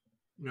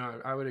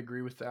 No, I would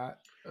agree with that.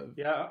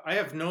 Yeah, I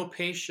have no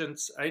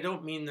patience. I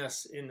don't mean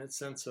this in the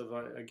sense of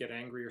I get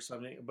angry or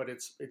something, but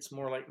it's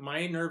more like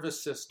my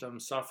nervous system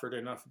suffered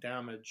enough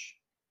damage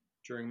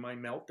during my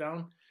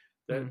meltdown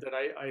that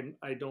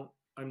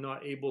I'm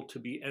not able to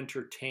be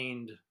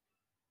entertained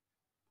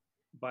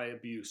by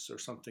abuse or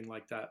something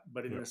like that.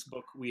 But in this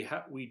book,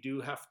 we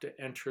do have to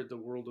enter the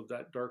world of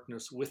that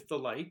darkness with the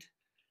light,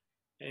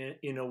 and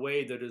in a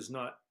way that is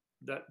not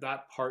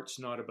that part's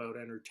not about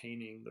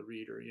entertaining the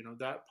reader. You know,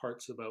 that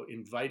part's about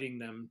inviting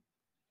them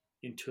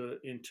into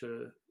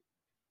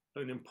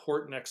an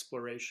important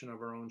exploration of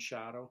our own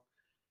shadow,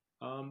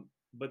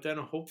 but then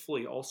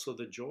hopefully also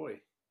the joy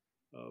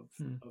of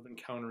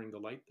encountering the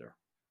light there.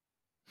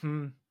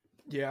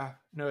 Yeah,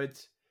 no,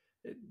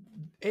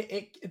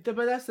 but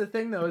that's the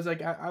thing though, is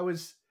like I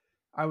was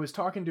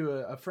talking to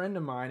a friend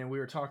of mine, and we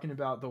were talking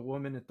about the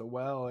woman at the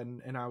well,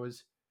 and I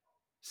was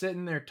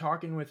sitting there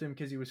talking with him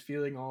because he was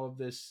feeling all of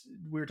this.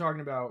 We were talking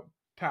about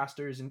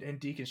pastors and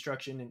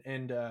deconstruction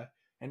and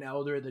an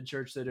elder at the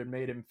church that had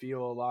made him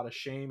feel a lot of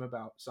shame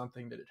about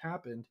something that had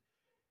happened.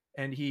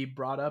 And he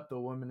brought up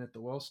the woman at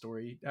the well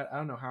story. I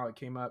don't know how it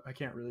came up. I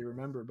can't really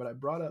remember, but I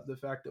brought up the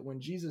fact that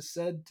when Jesus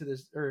said to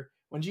this, or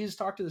when Jesus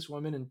talked to this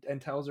woman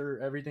and tells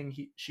her everything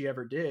she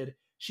ever did,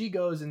 she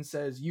goes and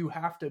says, you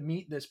have to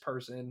meet this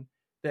person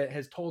that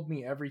has told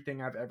me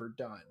everything I've ever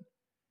done.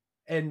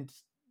 And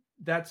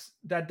that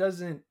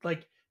doesn't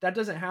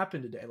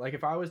happen today. Like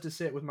if I was to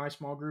sit with my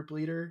small group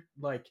leader,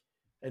 like,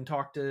 and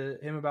talk to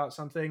him about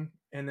something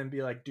and then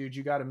be like, dude,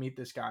 you got to meet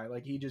this guy.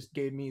 Like he just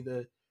gave me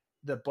the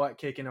butt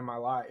kicking in my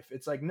life.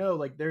 It's like, no,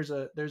 like there's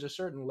a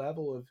certain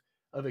level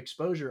of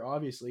exposure,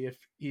 obviously, if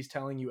he's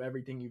telling you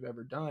everything you've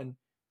ever done,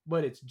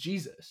 but it's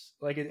Jesus.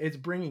 Like it's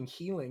bringing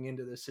healing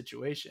into this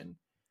situation.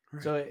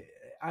 Right. So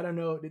I don't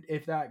know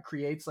if that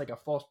creates like a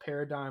false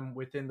paradigm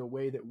within the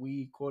way that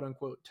we quote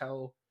unquote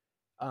tell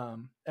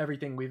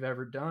everything we've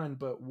ever done.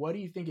 But what do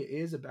you think it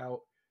is about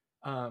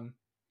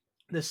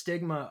the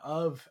stigma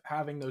of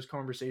having those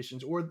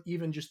conversations, or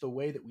even just the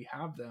way that we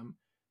have them,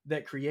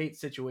 that create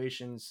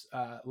situations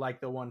like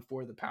the one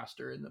for the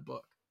pastor in the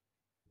book?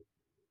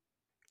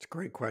 It's a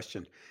great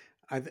question.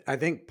 I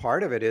think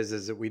part of it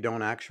is that we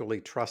don't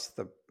actually trust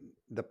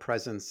the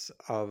presence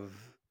of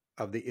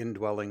the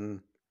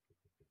indwelling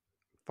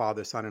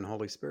Father, Son, and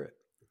Holy Spirit.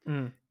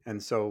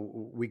 And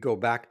so we go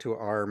back to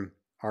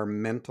our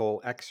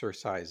mental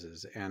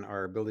exercises and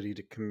our ability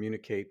to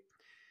communicate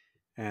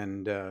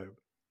and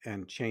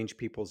change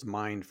people's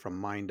mind from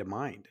mind to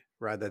mind,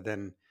 rather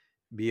than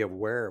be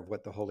aware of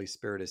what the Holy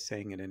Spirit is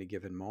saying at any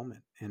given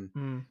moment.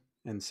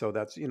 And so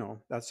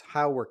that's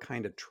how we're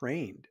kind of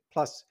trained.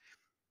 Plus,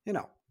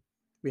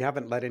 we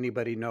haven't let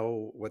anybody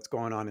know what's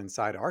going on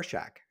inside our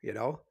shack.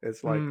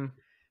 It's like,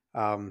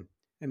 and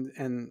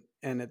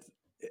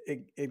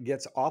it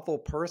gets awful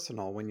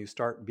personal when you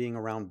start being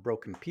around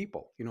broken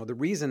people. The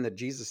reason that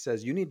Jesus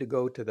says you need to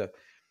go to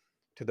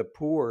the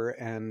poor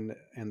and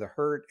the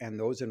hurt and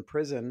those in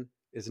prison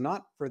is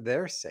not for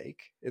their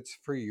sake, it's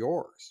for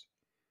yours,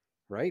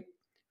 right?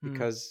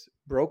 Because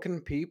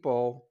broken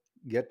people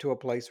get to a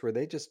place where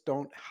they just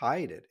don't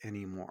hide it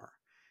anymore.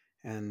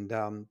 And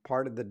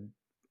part of the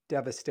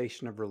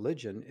devastation of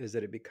religion is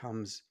that it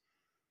becomes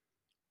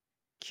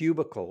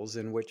cubicles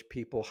in which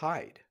people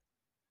hide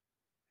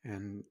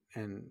and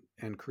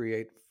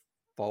create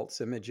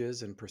false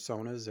images and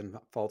personas and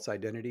false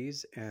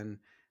identities, and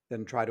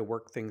then try to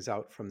work things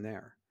out from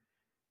there.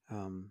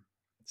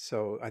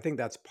 So I think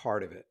that's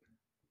part of it.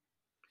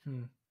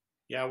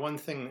 Yeah, one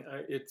thing,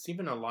 it's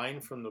even a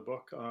line from the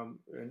book,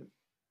 and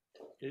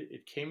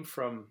it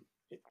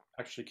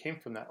actually came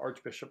from that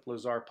Archbishop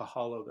Lazar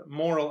Pahalo, that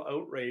moral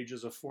outrage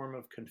is a form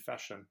of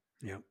confession.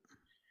 Yeah.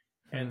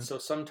 And so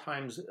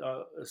sometimes,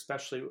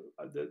 especially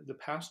the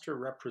pastor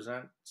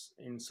represents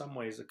in some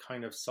ways a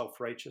kind of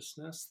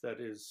self-righteousness that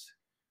is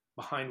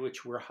behind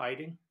which we're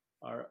hiding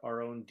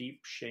our own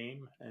deep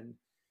shame.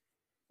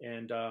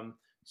 And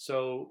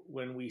so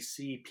when we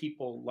see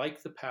people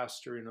like the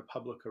pastor in a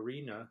public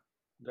arena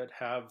that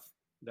have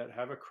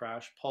a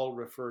crash, Paul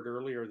referred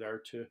earlier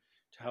there to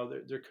how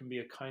there can be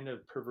a kind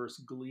of perverse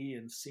glee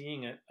in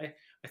seeing it.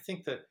 I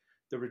think that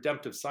the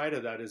redemptive side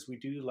of that is we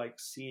do like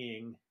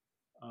seeing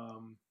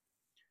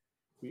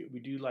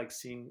we do like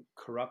seeing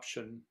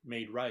corruption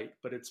made right,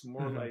 but it's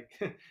more like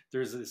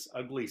there's this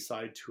ugly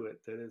side to it,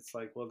 that it's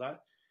like, well,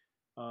 that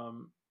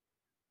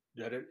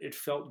it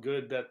felt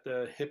good that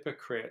the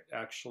hypocrite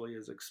actually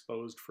is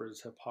exposed for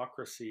his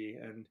hypocrisy,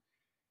 and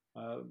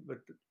but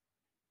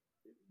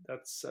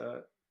that's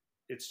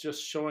it's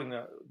just showing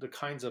the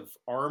kinds of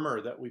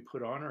armor that we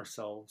put on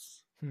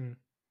ourselves. And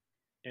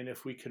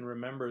if we can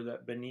remember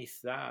that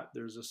beneath that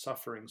there's a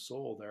suffering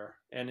soul there,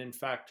 and in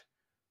fact,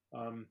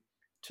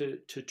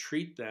 to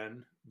treat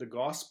then the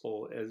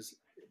gospel as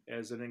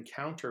an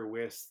encounter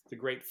with the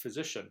great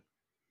physician.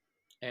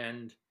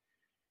 And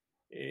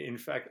in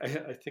fact,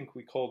 I think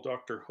we called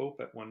Dr.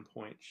 Hope at one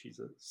point. She's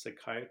a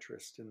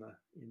psychiatrist in the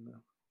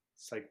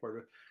psych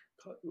ward.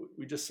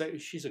 We just say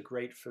she's a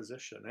great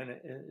physician, and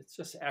it's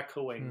just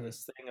echoing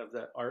this thing of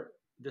that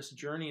this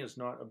journey is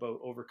not about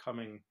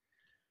overcoming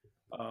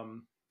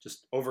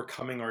just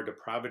overcoming our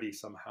depravity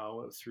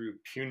somehow through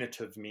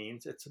punitive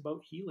means. It's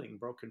about healing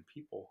broken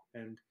people.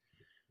 And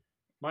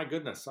my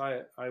goodness,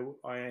 I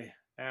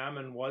am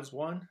and was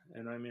one,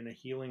 and I'm in a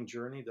healing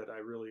journey that I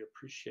really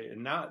appreciate.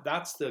 And now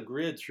that's the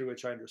grid through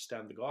which I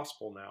understand the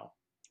gospel now.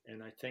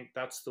 And I think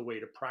that's the way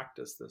to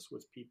practice this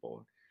with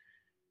people.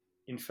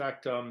 In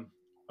fact, I'm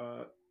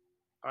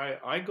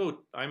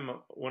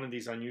one of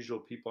these unusual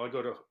people. I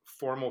go to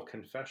formal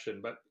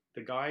confession, but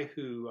the guy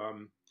who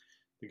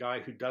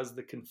does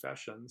the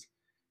confessions,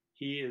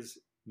 he is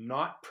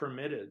not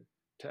permitted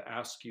to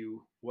ask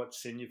you what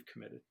sin you've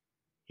committed,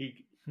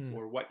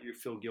 or what you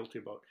feel guilty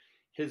about.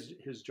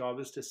 His job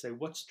is to say,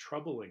 what's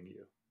troubling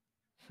you?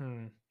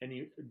 And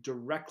he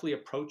directly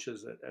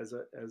approaches it as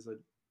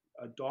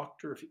a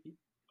doctor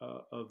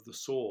of the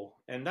soul.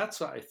 And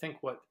that's, I think,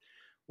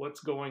 what's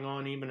going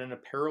on even in a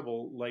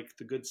parable like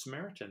the Good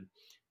Samaritan.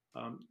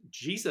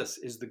 Jesus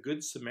is the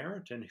Good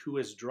Samaritan who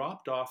has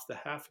dropped off the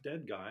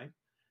half-dead guy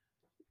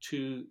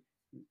to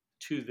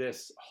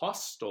this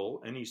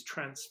hostel, and he's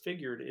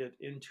transfigured it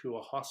into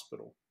a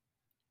hospital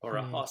or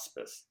a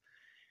hospice.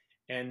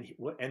 And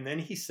then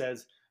he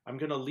says, I'm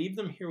going to leave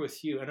them here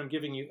with you, and I'm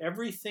giving you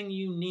everything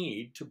you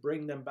need to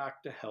bring them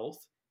back to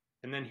health.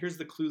 And then here's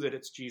the clue that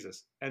it's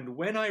Jesus. And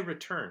when I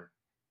return,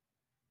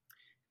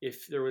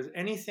 if there was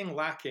anything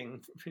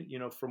lacking,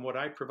 from what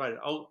I provided,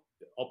 I'll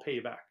pay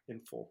you back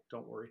in full.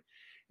 Don't worry.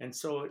 And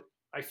so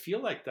I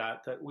feel like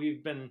that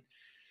we've been,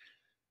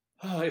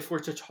 if we're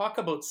to talk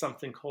about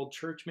something called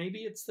church,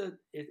 maybe it's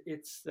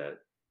that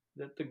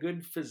the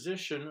good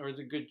physician or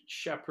the good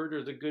shepherd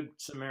or the good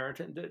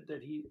Samaritan,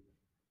 that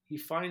he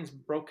finds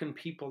broken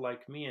people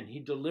like me, and he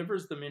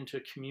delivers them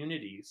into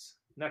communities.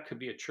 And that could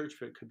be a church,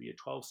 but it could be a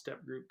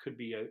 12-step group, could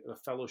be a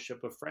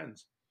fellowship of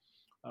friends,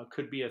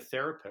 could be a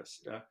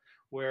therapist,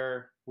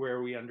 where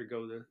we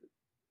undergo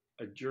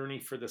a journey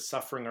for the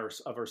suffering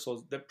of our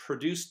souls that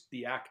produced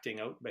the acting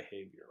out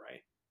behavior,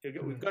 right?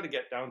 We've got to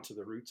get down to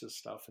the roots of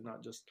stuff and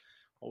not just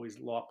always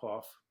lop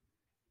off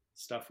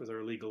stuff with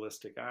our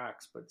legalistic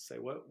acts, but say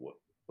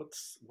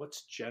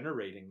what's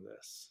generating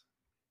this.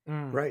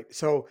 Right.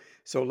 So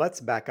let's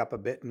back up a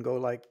bit and go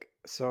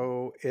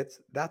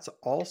that's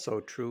also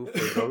true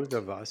for those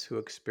of us who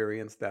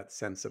experience that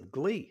sense of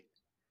glee,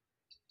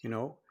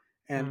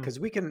 and because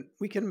we can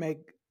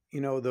make,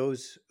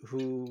 those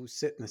who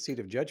sit in the seat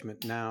of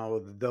judgment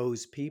now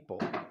those people,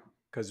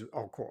 because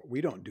of course we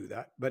don't do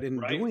that, but in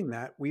doing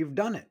that, we've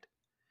done it.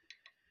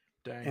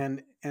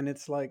 Dang. And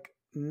it's like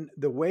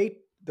the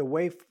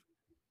way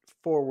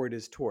forward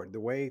is toward, the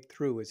way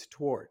through is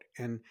toward,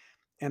 and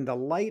the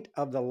light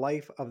of the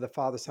life of the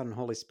Father, Son, and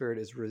Holy Spirit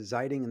is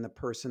residing in the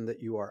person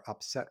that you are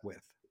upset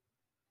with.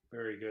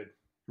 Very good.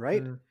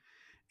 Right?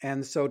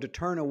 And so to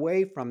turn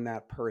away from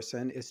that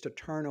person is to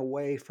turn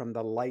away from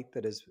the light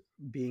that is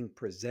being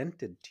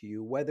presented to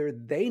you, whether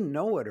they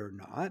know it or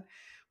not.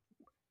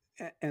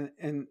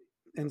 And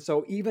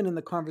so even in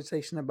the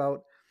conversation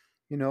about,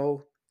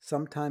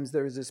 sometimes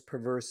there's this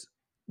perverse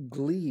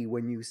glee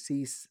when you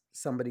see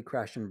somebody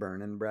crash and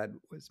burn, and Brad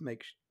was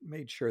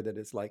made sure that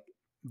it's like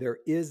there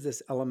is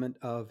this element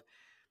of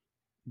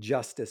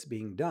justice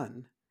being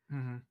done,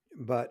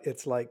 but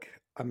it's like,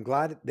 I'm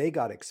glad they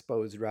got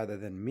exposed rather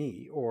than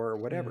me or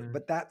whatever.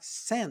 But that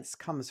sense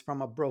comes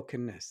from a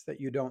brokenness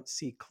that you don't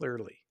see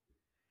clearly.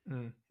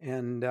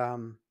 And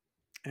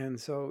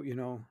so,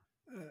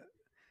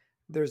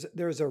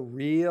 there's a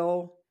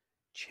real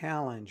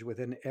challenge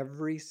within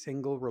every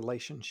single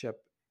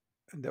relationship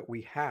that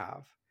we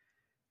have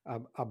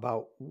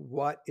about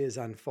what is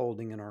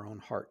unfolding in our own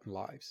heart and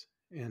lives.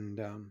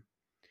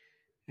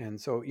 And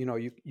so,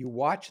 you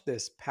watch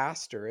this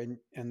pastor,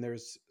 and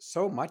there's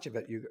so much of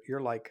it.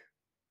 You're like,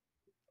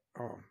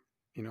 oh,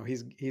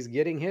 he's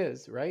getting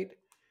his right.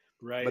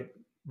 Right. But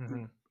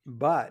Mhm.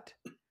 but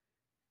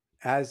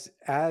as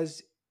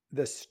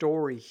the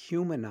story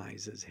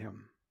humanizes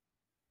him,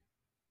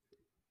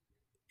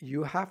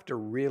 you have to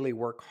really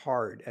work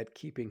hard at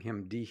keeping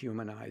him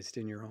dehumanized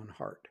in your own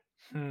heart.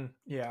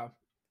 Yeah.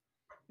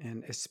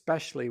 And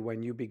especially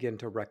when you begin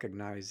to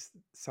recognize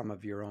some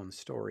of your own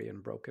story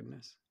and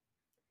brokenness.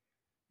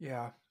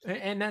 Yeah.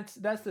 And that's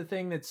the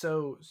thing that's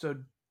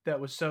that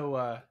was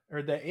or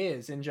that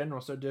is in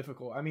general so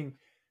difficult. I mean,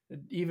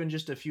 even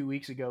just a few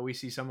weeks ago, we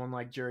see someone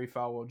like Jerry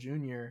Falwell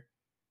Jr.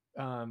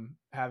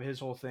 Have his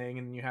whole thing,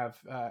 and you have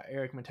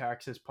Eric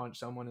Metaxas punch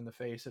someone in the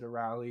face at a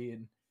rally,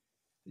 and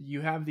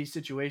you have these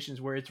situations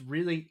where it's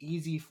really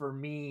easy for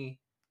me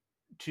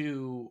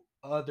to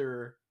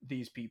other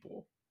these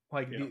people,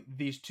 like Yeah.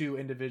 these two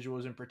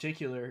individuals in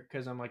particular,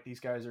 because I'm like, these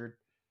guys are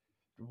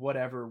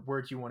whatever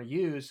words you want to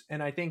use.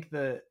 And I think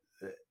the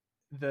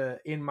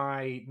in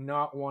my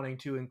not wanting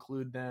to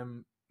include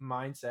them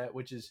mindset,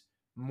 which is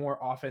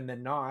more often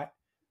than not,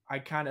 I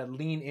kind of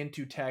lean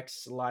into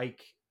texts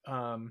like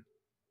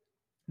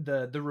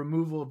the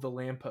removal of the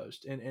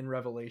lamppost in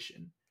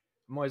Revelation.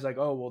 I'm always like,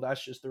 oh well,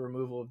 that's just the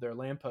removal of their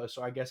lamppost,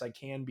 so I guess I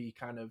can be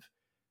kind of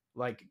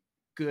like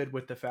good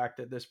with the fact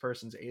that this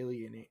person's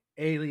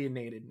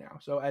alienated now.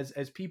 So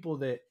as people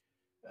that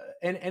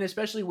and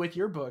especially with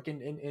your book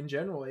and in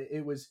general,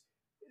 it was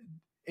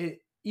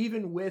it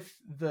even with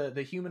the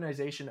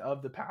humanization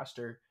of the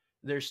pastor,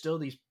 there's still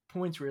these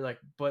points where you're like,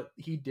 but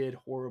he did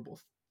horrible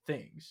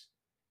things,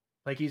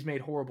 like he's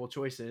made horrible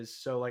choices.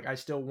 So like I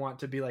still want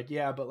to be like,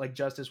 yeah, but like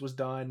justice was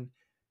done,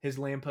 his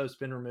lampost's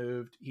been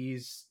removed,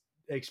 he's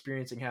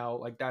experiencing hell,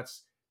 like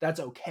that's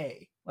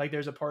okay. Like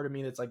there's a part of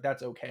me that's like,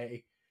 that's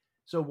okay.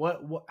 So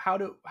what how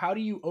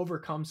do you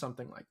overcome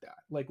something like that?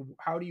 Like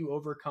how do you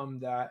overcome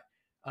that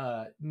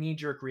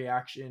knee-jerk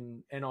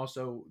reaction, and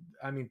also,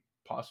 I mean,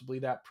 possibly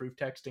that proof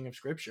texting of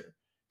scripture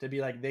to be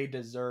like, they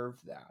deserve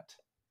that.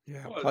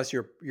 Yeah. Well, Plus,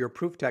 you're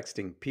proof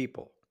texting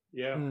people,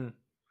 yeah. Mm,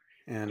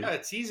 Yeah, and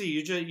it's easy.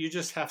 You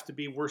just have to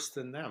be worse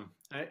than them.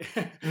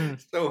 mm.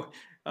 So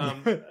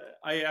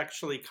I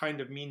actually kind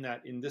of mean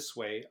that in this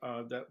way,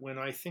 that when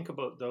I think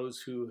about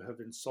those who have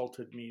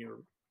insulted me or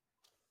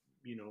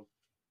you know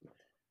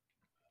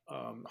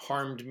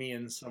harmed me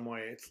in some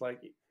way, it's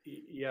like,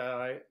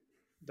 yeah,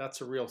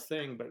 that's a real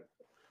thing. But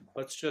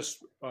let's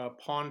just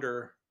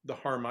ponder the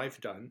harm I've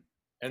done,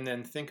 and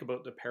then think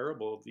about the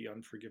parable of the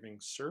unforgiving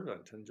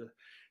servant, and just,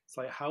 it's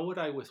like, how would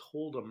I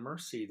withhold a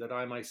mercy that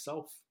I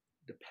myself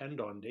depend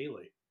on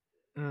daily?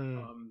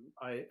 Mm,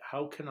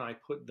 How can I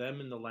put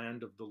them in the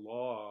land of the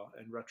law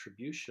and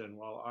retribution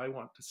while I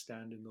want to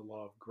stand in the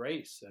law of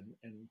grace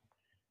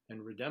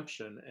and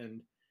redemption?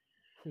 And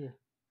cool.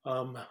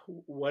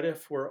 what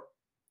if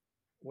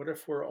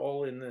we're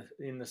all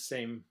in the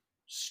same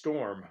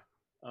storm?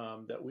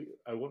 That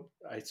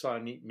I saw a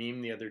neat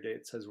meme the other day.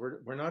 It says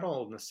we're not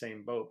all in the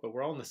same boat, but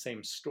we're all in the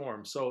same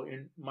storm. So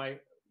in my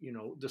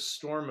the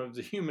storm of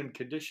the human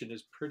condition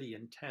is pretty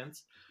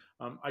intense.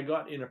 I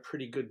got in a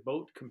pretty good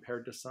boat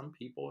compared to some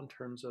people in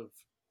terms of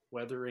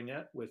weathering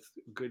it with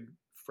good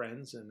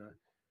friends and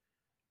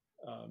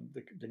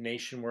the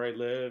nation where I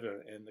live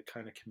and the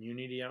kind of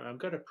community. I've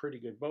got a pretty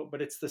good boat,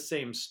 but it's the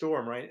same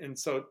storm, right? And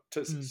so to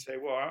Mm, say,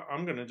 well,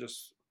 I'm going to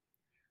just,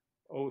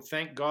 oh,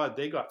 thank God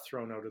they got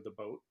thrown out of the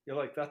boat. You're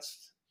like,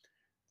 that's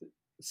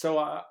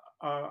so.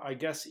 I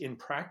guess in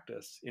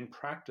practice,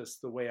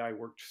 the way I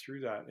worked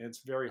through that, and it's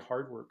very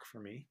hard work for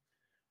me,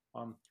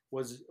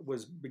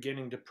 was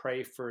beginning to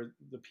pray for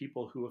the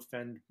people who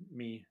offend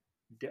me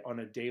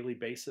on a daily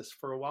basis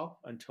for a while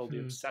until the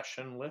mm,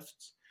 obsession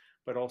lifts.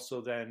 But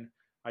also then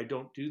I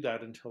don't do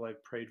that until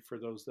I've prayed for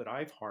those that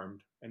I've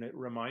harmed, and it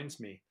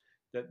reminds me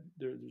that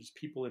there's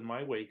people in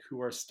my wake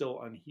who are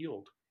still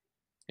unhealed.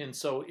 And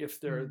so if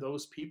there are mm,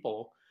 those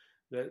people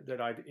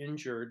that I've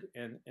injured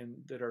and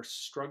that are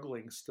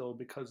struggling still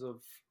because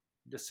of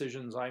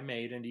decisions I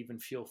made and even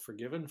feel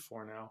forgiven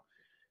for now,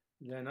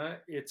 then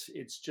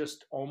it's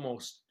just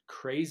almost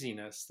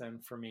craziness then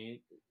for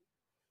me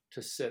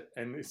to sit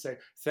and say,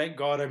 thank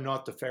God I'm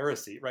not the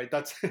Pharisee, right?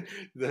 That's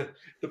the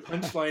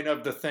punchline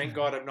of the thank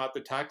God I'm not the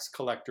tax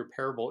collector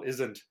parable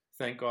isn't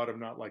thank God I'm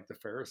not like the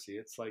Pharisee.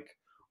 It's like,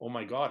 oh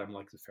my God, I'm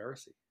like the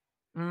Pharisee.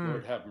 mm,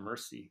 Lord have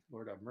mercy,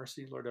 Lord have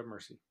mercy, Lord have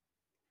mercy.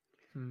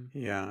 mm,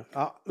 yeah.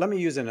 Let me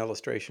use an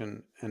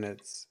illustration, and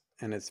it's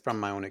from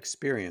my own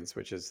experience,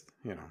 which is,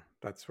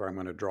 that's where I'm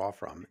going to draw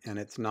from. And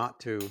it's not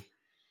to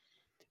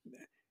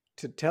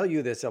tell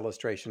you this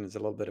illustration is a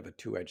little bit of a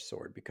two-edged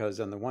sword, because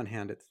on the one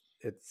hand,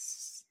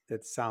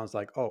 it sounds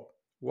like, oh,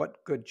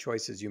 what good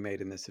choices you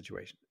made in this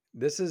situation.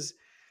 This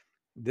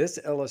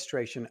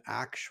illustration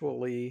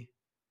actually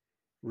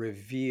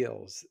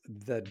reveals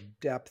the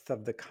depth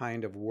of the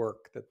kind of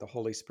work that the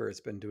Holy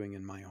Spirit's been doing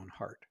in my own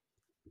heart,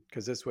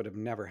 because this would have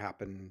never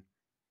happened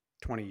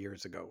 20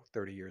 years ago,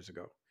 30 years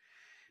ago.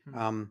 mm,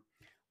 Um,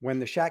 when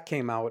the shack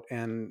came out,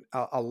 and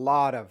a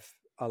lot of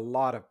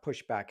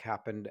pushback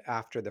happened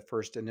after the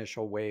first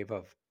initial wave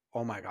of,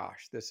 oh my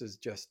gosh, this is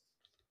just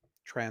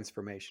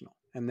transformational.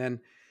 And then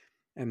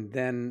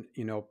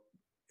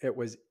it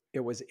was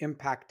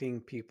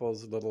impacting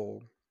people's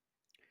little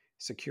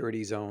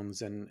security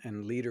zones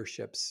and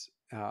leaderships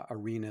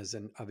arenas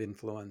and of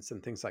influence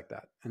and things like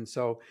that. And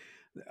so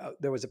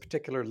there was a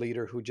particular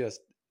leader who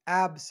just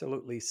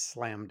absolutely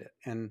slammed it,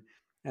 and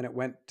it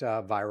went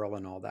viral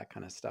and all that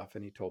kind of stuff.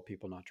 And he told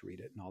people not to read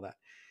it and all that.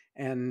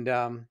 And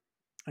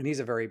he's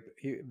a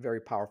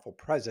very powerful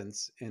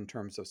presence in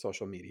terms of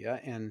social media.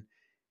 And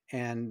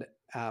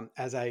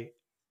as I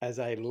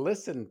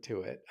listened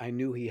to it, I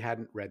knew he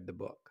hadn't read the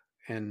book.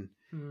 And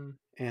Hmm.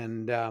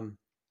 and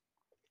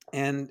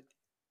and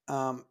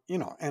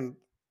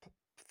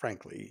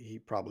frankly, he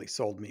probably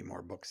sold me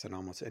more books than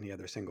almost any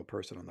other single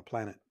person on the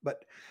planet.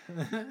 But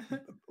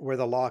where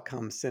the law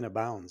comes, sin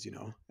abounds,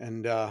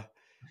 And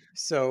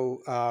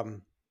so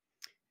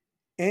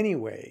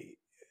anyway,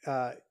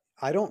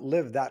 I don't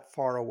live that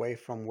far away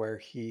from where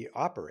he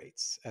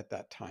operates at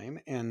that time,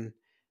 and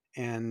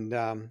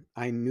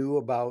I knew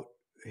about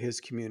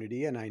his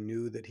community, and I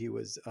knew that he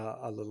was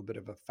a little bit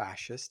of a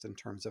fascist in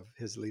terms of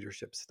his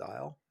leadership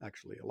style.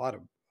 Actually,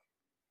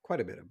 quite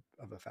a bit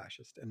of a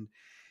fascist, and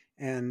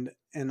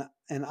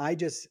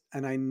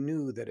I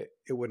knew that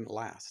it wouldn't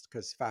last,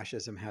 because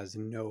fascism has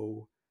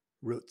no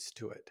roots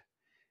to it.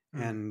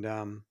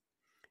 Hmm.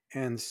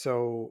 And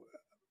so,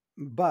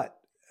 but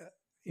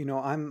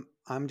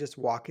I'm just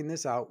walking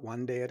this out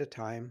one day at a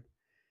time,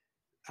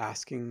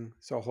 asking,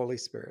 so Holy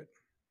Spirit,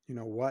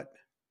 what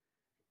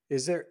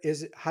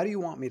how do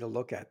you want me to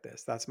look at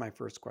this? That's my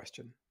first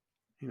question.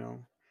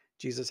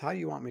 Jesus, how do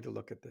you want me to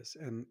look at this?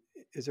 And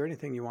is there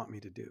anything you want me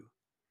to do?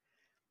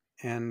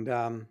 And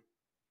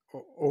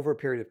over a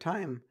period of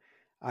time,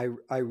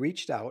 I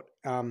reached out.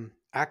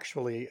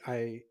 Actually,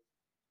 I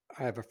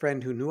have a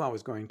friend who knew I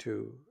was going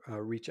to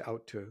reach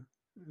out to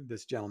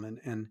this gentleman,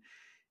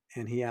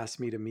 and he asked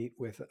me to meet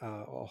with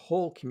a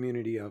whole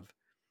community of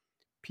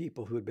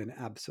people who had been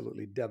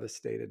absolutely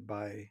devastated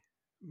by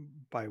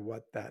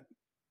what that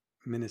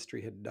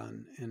ministry had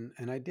done,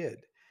 and I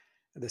did.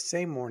 The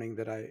same morning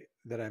that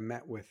I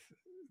met with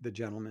the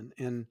gentleman,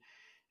 and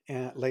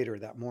later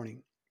that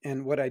morning.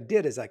 And what I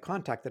did is I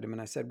contacted him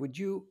and I said, would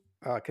you,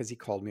 because he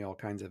called me all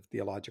kinds of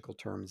theological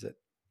terms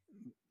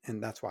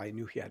and that's why I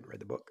knew he hadn't read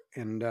the book.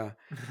 And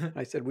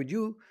I said, would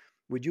you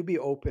be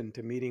open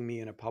to meeting me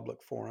in a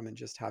public forum and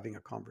just having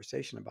a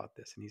conversation about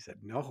this? And he said,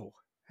 no,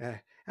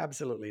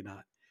 absolutely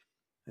not.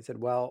 I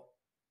said, well,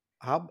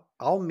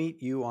 I'll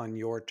meet you on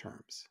your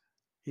terms.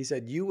 He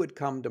said, you would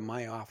come to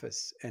my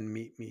office and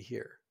meet me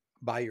here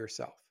by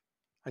yourself.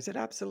 I said,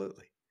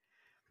 absolutely.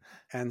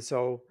 And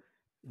so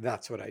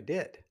that's what I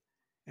did.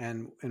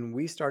 And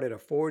we started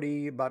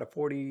about a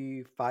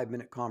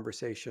 45-minute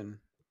conversation,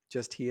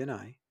 just he and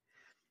I.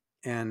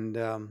 And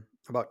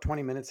about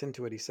 20 minutes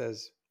into it, he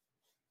says,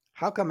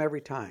 how come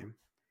every time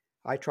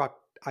I try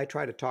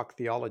to talk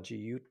theology,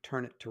 you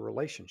turn it to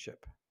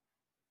relationship?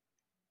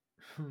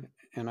 Hmm.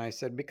 And I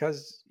said,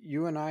 because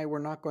you and I were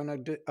not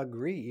going to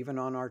agree even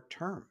on our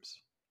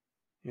terms.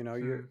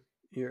 Hmm.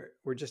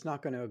 We're just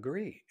not going to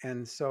agree.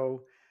 And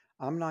so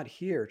I'm not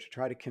here to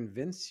try to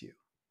convince you.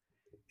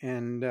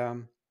 And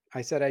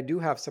I said, I do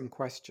have some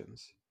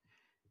questions.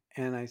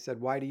 And I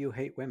said, why do you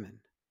hate women?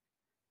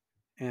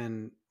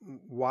 And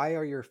why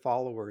are your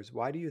followers,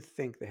 why do you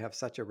think they have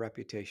such a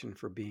reputation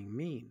for being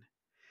mean?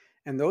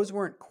 And those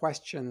weren't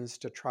questions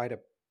to try to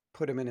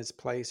put him in his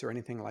place or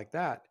anything like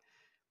that.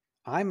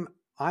 I'm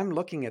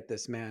looking at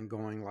this man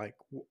going like,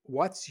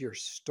 what's your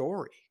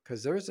story?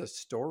 Because there's a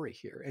story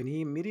here. And he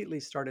immediately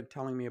started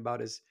telling me about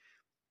his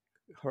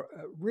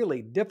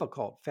really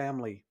difficult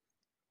family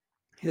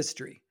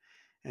history,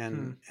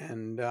 Hmm.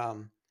 and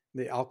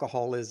the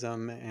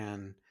alcoholism,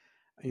 and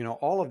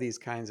all of these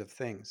kinds of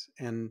things.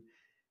 And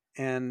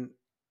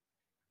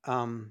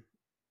um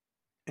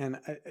and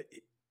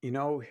you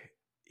know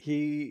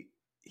he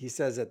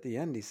says at the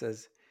end, he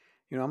says,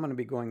 I'm going to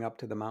be going up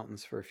to the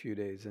mountains for a few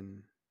days,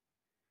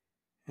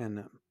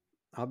 and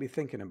I'll be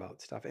thinking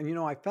about stuff. And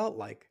I felt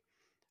like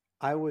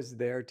I was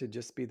there to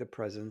just be the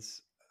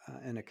presence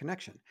and a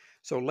connection.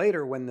 So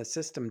later, when the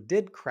system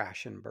did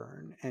crash and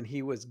burn, and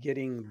he was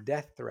getting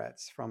death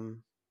threats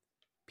from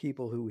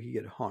people who he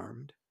had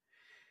harmed,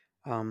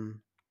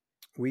 um,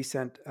 we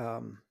sent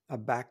a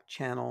back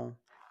channel.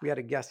 We had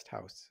a guest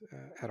house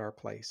at our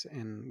place,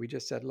 and we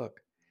just said,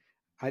 look,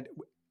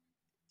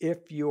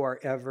 if you are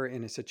ever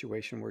in a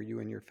situation where you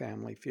and your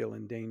family feel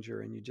in danger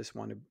and you just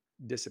want to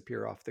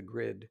disappear off the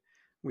grid,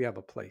 we have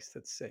a place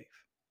that's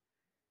safe.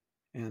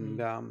 Hmm.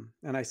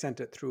 And I sent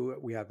it through.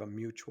 We have a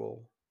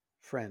mutual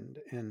friend,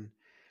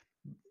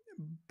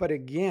 but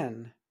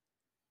again,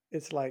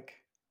 it's like,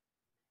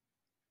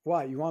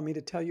 why? You want me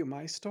to tell you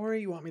my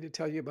story? You want me to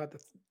tell you about the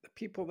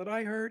people that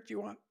I hurt?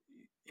 You want,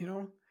 you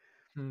know,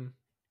 Hmm.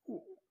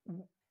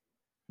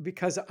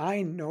 because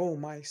I know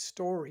my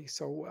story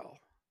so well.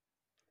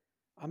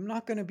 I'm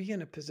not going to be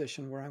in a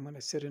position where I'm going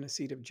to sit in a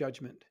seat of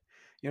judgment.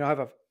 I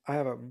have I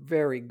have a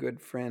very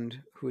good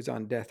friend who's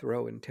on death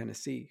row in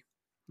Tennessee.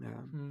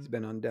 He's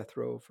been on death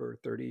row for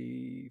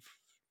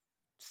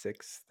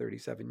 36,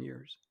 37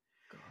 years.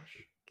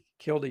 Gosh.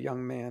 Killed a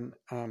young man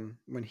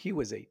when he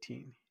was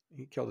 18.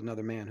 He killed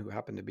another man who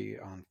happened to be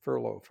on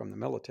furlough from the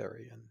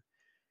military, and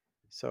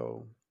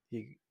so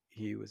he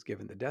was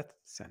given the death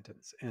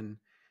sentence, and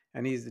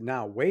he's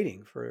now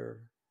waiting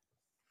for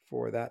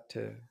that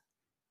to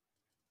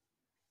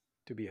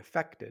be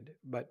affected.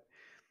 But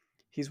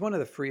he's one of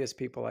the freest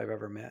people I've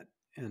ever met,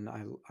 and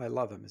I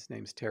love him. His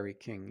name's Terry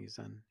King.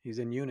 He's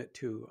in Unit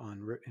 2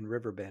 in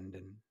Riverbend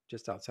and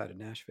just outside of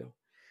Nashville.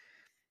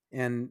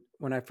 And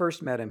when I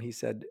first met him, he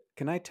said,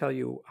 "Can I tell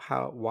you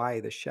why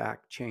the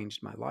shack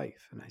changed my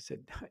life?" And I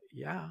said,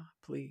 "Yeah,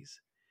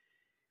 please."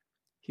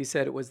 He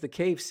said it was the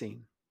cave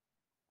scene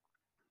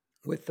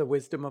with the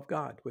wisdom of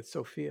God, with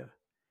Sophia.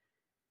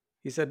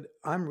 He said,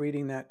 "I'm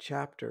reading that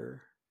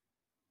chapter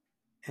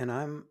and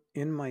I'm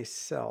in my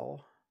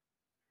cell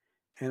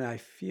and I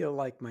feel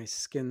like my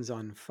skin's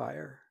on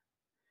fire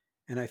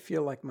and I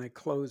feel like my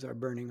clothes are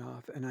burning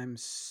off, and I'm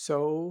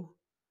so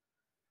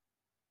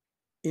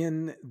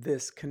in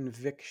this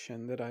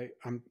conviction that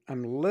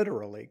I'm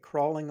literally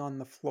crawling on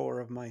the floor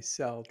of my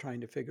cell trying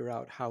to figure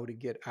out how to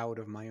get out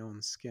of my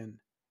own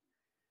skin."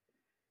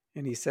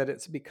 And he said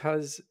it's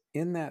because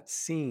in that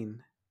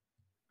scene,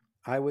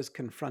 I was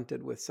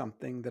confronted with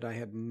something that I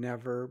had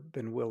never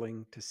been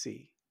willing to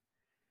see.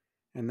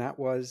 And that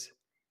was,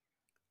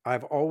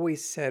 I've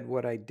always said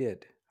what I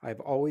did.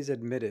 I've always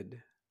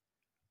admitted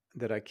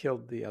that I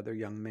killed the other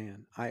young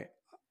man.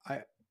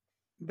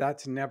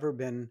 That's never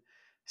been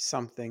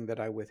something that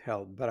I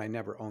withheld, but I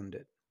never owned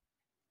it.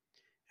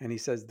 And he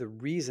says the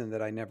reason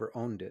that I never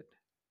owned it,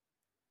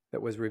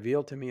 that was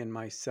revealed to me in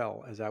my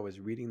cell as I was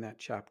reading that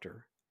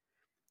chapter,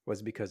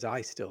 was because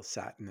I still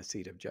sat in the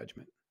seat of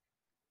judgment.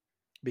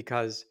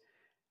 Because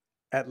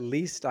at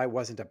least I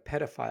wasn't a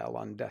pedophile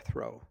on death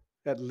row.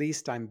 At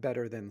least I'm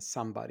better than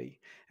somebody.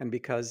 And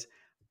because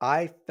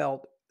I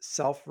felt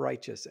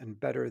self-righteous and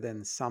better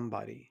than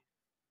somebody,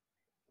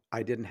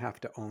 I didn't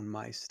have to own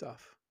my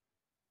stuff.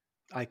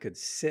 I could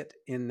sit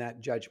in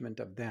that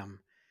judgment of them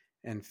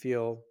and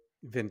feel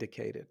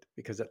vindicated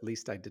because at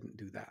least I didn't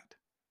do that.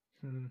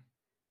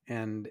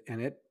 And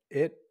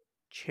it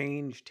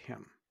changed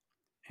him.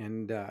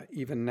 And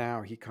even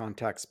now he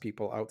contacts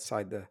people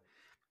outside the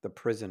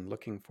prison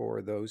looking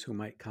for those who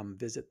might come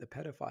visit the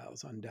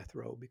pedophiles on death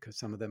row, because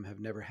some of them have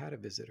never had a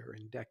visitor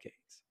in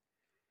decades.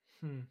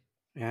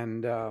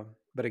 And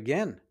but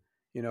again,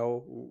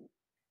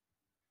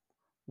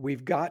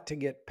 we've got to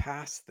get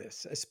past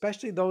this,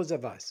 especially those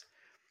of us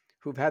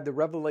who've had the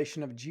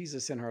revelation of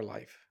Jesus in our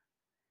life.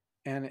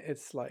 And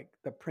it's like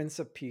the Prince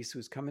of Peace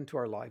who's come into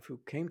our life, who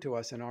came to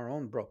us in our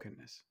own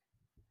brokenness.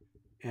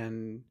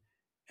 And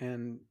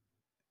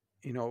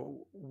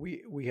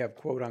we have,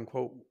 quote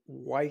unquote,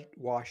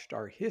 whitewashed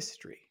our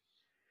history.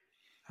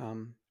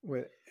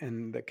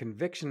 And the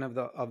conviction of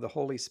the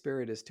Holy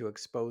Spirit is to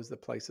expose the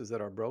places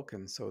that are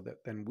broken, so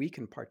that then we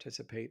can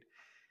participate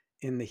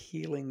in the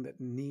healing that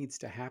needs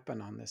to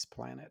happen on this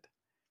planet.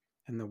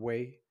 And the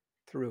way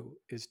through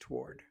is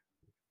toward.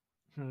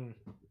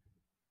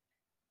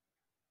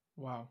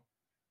 Wow.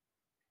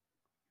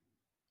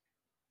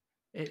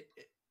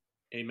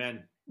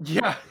 Amen.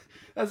 Yeah,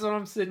 that's what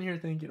I'm sitting here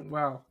thinking.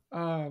 Wow.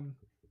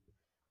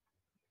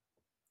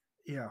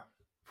 Yeah.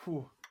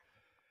 Whew.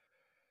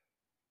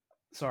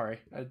 Sorry,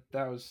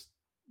 that was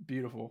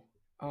beautiful.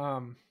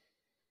 I'm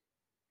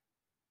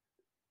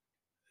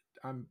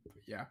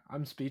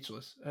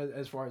speechless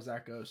as far as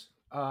that goes.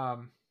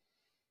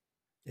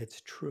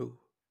 It's true.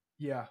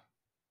 Yeah.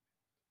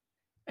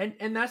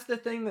 And that's the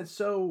thing that's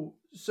so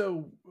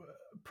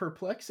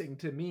perplexing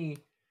to me,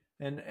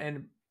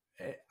 and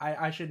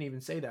I shouldn't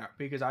even say that,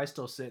 because I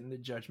still sit in the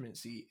judgment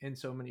seat in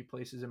so many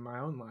places in my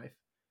own life.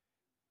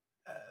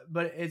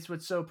 But it's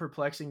what's so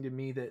perplexing to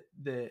me that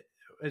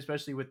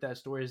especially with that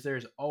story, is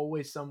there's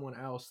always someone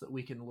else that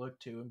we can look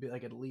to and be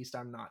like, at least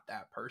I'm not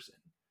that person.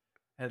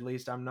 At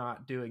least I'm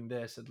not doing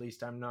this. At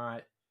least I'm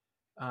not.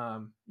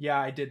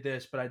 I did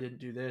this, but I didn't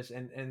do this.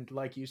 And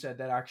like you said,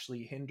 that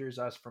actually hinders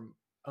us from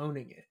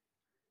owning it.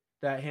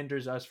 That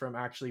hinders us from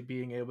actually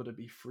being able to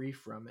be free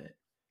from it.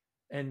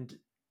 And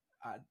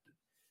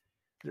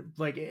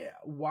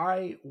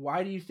why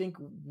do you think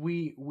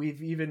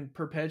we've even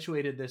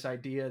perpetuated this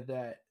idea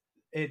that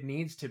it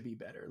needs to be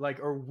better? Like,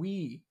 or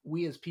we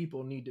as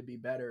people need to be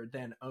better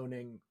than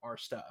owning our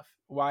stuff?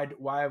 Why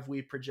have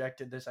we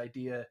projected this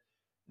idea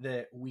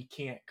that we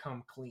can't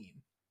come clean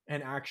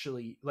and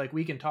actually, like,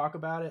 we can talk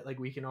about it, like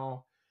we can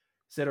all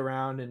sit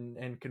around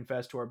and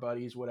confess to our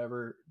buddies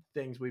whatever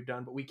things we've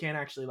done, but we can't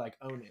actually like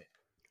own it?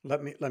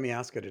 Let me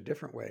ask it a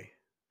different way.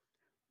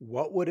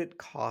 What would it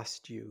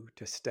cost you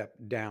to step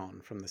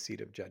down from the seat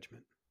of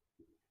judgment?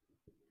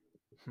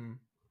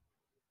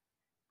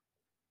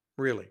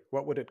 Really,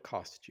 what would it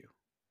cost you?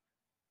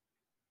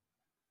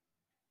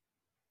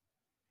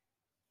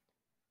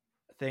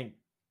 I think,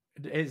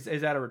 is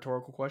that a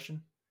rhetorical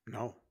question?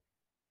 No.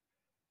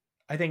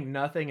 I think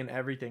nothing and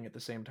everything at the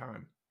same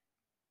time.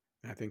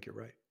 I think you're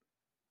right.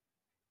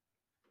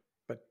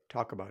 but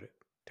talk about it.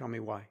 Tell me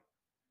why.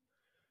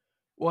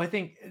 Well, I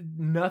think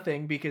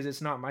nothing, because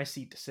it's not my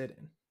seat to sit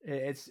in.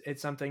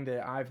 It's something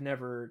that I've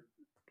never,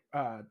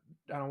 I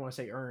don't want to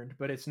say earned,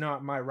 but it's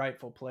not my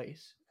rightful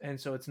place, and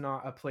so it's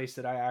not a place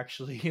that I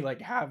actually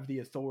like have the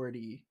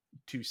authority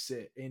to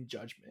sit in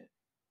judgment.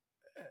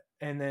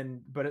 And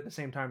then, but at the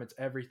same time, it's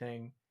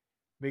everything,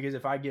 because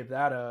if I give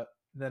that up,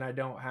 then I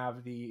don't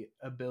have the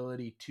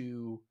ability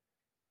to.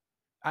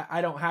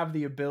 I don't have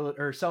the ability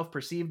or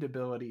self-perceived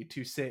ability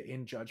to sit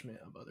in judgment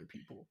of other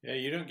people. Yeah,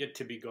 you don't get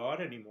to be God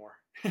anymore.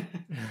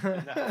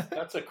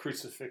 That's a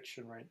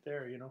crucifixion right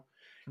there, you know.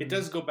 It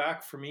does go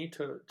back for me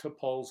to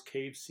Paul's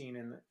cave scene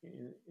in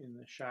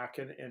the shack,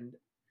 and in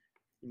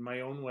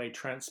my own way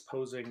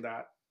transposing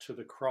that to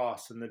the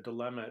cross and the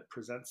dilemma it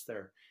presents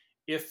there.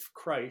 If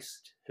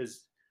Christ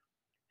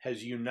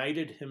has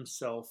united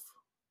himself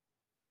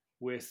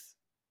with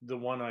the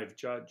one I've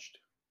judged,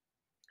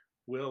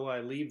 will I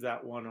leave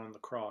that one on the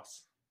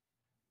cross?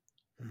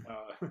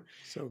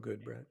 So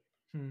good, Brett.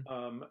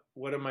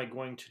 What am I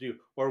going to do?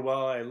 Or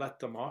will I let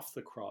them off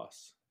the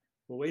cross?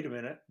 Well, wait a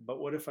minute, but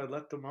what if I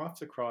let them off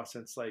the cross?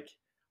 And it's like,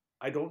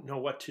 I don't know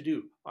what to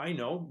do. I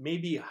know,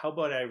 maybe, how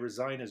about I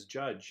resign as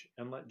judge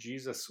and let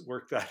Jesus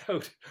work that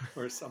out,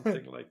 or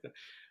something like that.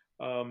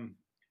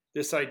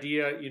 This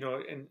idea, you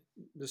know, and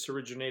this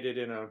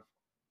originated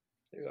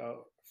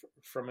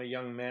from a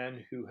young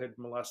man who had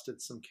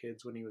molested some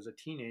kids when he was a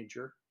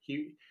teenager.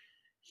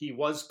 He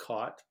was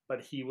caught,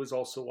 but he was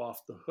also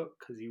off the hook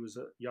because he was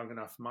a young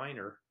enough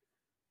minor,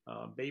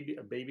 a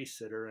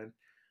babysitter. And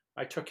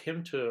I took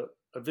him to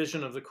a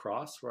vision of the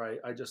cross where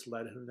I just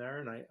led him there,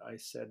 and I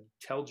said,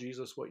 tell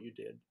Jesus what you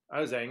did. I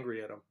was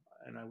angry at him,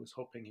 and I was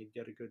hoping he'd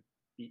get a good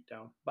beat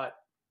down, but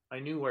I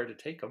knew where to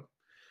take him.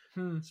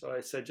 So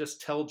I said,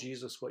 just tell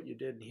Jesus what you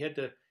did. And he had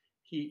to,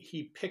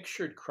 he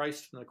pictured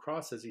Christ on the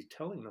cross as he's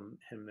telling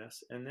him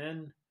this. And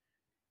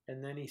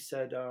then he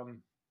said,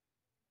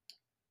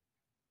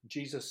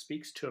 Jesus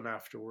speaks to him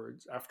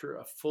afterwards, after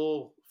a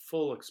full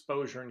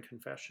exposure and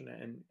confession,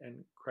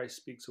 and Christ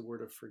speaks a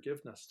word of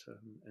forgiveness to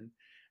him.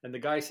 And the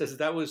guy says,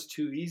 that was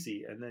too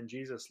easy. And then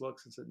Jesus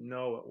looks and said,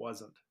 no, it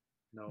wasn't.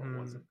 No, it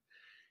wasn't.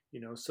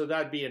 You know, so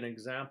that'd be an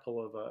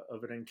example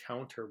of an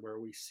encounter where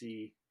we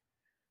see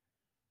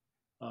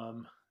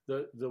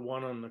the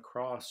one on the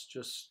cross.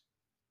 Just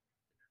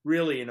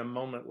really, in a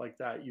moment like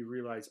that, you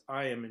realize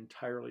I am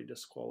entirely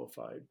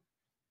disqualified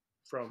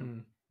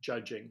from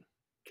judging,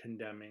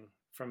 condemning,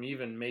 from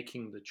even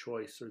making the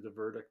choice or the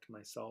verdict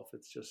myself.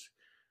 It's just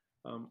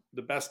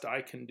the best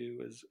I can do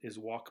is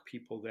walk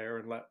people there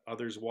and let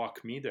others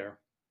walk me there.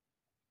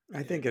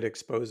 I think it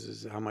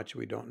exposes how much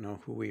we don't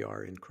know who we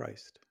are in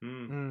Christ.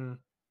 Yeah.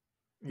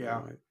 You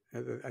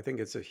know, I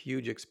think it's a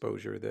huge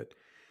exposure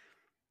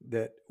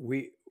that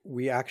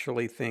we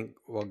actually think,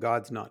 well,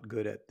 God's not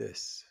good at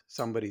this.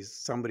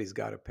 Somebody's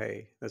got to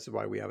pay. This is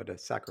why we have a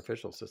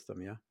sacrificial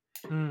system,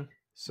 yeah.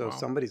 So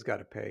somebody's got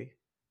to pay,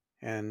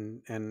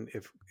 and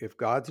if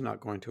God's not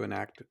going to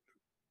enact,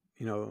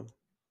 you know,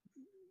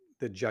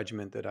 the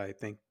judgment that I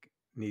think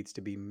needs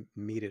to be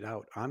meted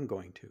out, I'm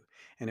going to.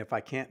 And if I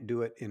can't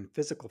do it in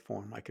physical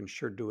form, I can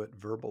sure do it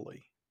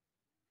verbally.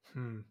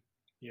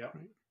 Yeah.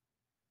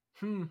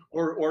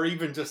 Or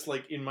even just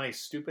like in my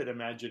stupid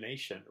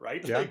imagination,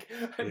 right? Yeah. Like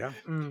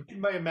in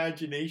my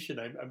imagination,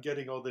 I'm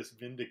getting all this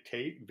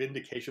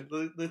vindication.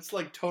 It's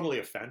like totally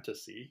a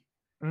fantasy.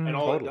 And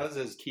all it does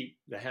is keep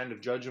the hand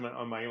of judgment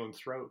on my own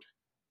throat.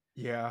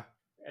 Yeah.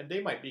 And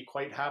they might be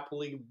quite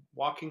happily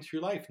walking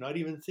through life, not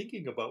even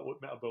thinking about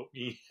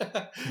me.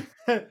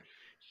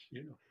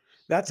 You know.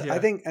 I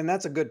think, and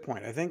that's a good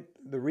point. I think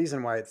the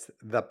reason why it's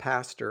the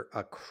pastor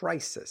a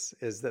crisis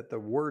is that the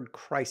word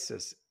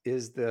crisis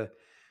is the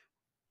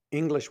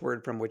English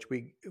word from which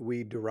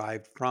we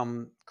derived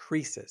from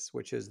krisis,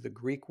 which is the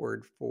Greek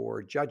word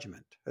for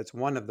judgment. That's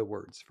one of the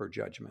words for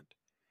judgment.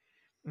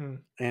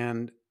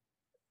 And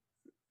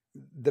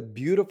the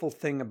beautiful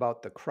thing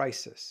about the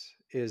crisis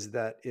is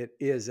that it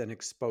is an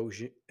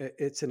exposure.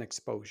 It's an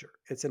exposure.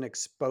 It's an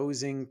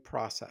exposing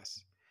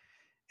process.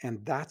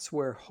 And that's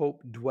where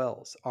hope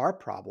dwells. Our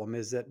problem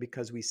is that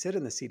because we sit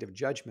in the seat of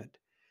judgment,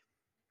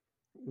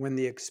 when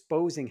the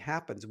exposing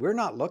happens, we're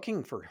not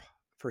looking for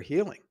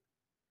healing.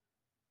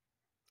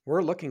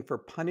 We're looking for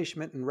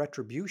punishment and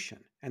retribution.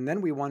 And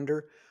then we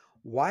wonder,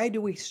 why do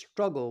we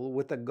struggle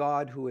with a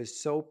God who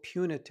is so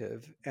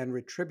punitive and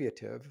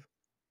retributive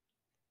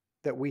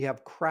that we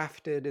have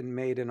crafted and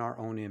made in our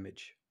own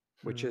image,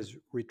 which is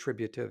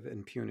retributive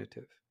and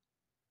punitive?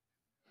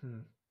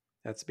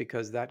 That's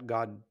because that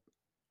God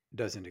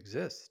doesn't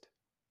exist,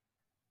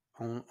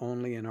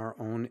 only in our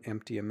own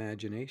empty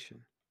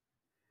imagination.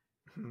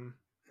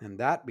 And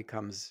that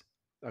becomes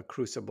a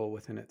crucible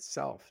within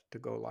itself to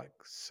go like,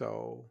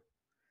 so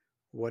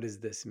what does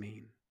this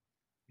mean?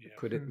 Yeah.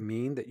 Could it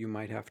mean that you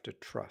might have to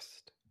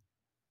trust?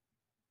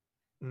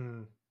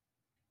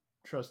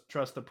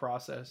 Trust the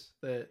process,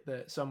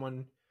 that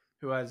someone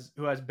who has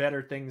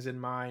better things in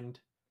mind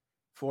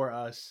for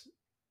us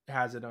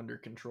has it under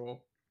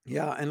control.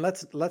 Yeah, and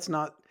let's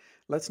not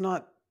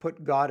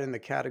put God in the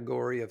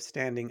category of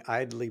standing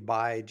idly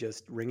by,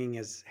 just wringing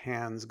his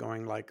hands,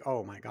 going like,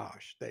 "Oh my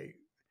gosh, they,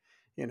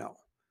 you know,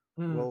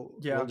 we'll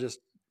Yeah. just,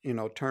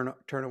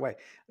 turn away."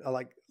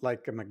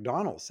 Like a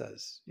McDonald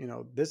says,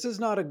 "This is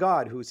not a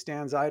God who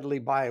stands idly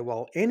by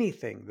while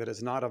anything that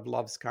is not of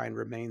love's kind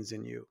remains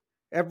in you.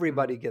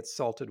 Everybody gets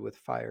salted with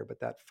fire, but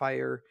that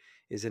fire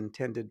is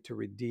intended to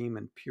redeem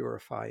and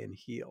purify and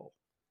heal."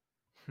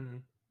 Hmm.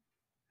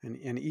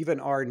 And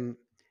even our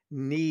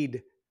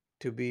need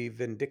to be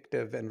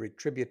vindictive and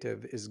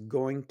retributive is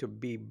going to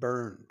be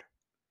burned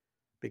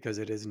because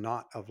it is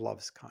not of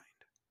love's kind.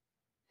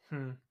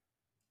 Hmm.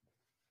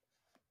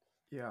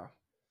 Yeah.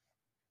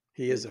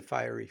 He is a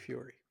fiery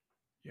fury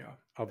Yeah.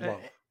 of A-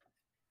 love.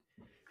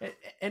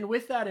 And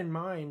with that in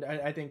mind,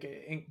 I think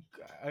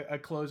a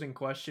closing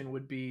question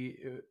would be,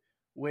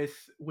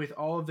 with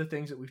all of the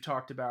things that we've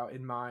talked about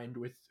in mind,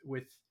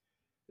 with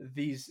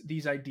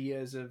these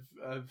ideas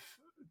of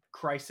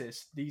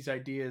crisis, these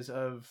ideas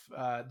of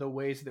the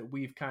ways that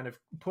we've kind of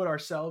put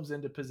ourselves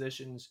into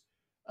positions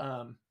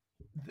um,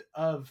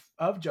 of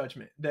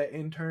judgment that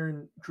in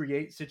turn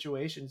create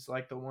situations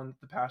like the one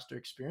that the pastor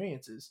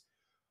experiences.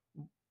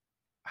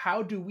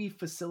 How do we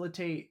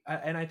facilitate,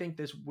 and I think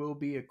this will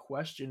be a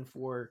question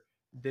for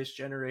this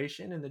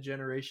generation and the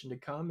generation to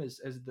come, as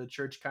the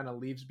church kind of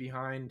leaves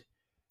behind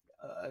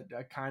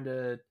a kind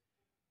of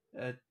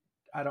uh,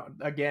 I don't,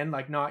 again,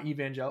 like, not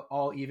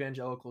all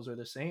evangelicals are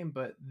the same,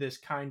 but this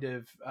kind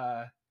of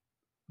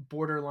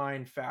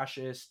borderline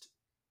fascist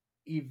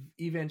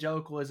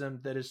evangelicalism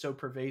that is so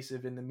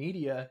pervasive in the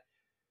media.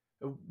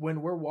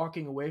 When we're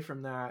walking away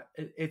from that,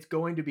 it's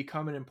going to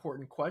become an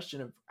important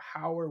question of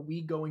how are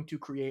we going to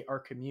create our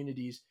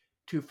communities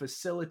to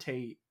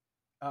facilitate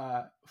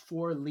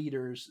for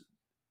leaders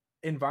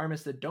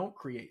environments that don't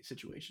create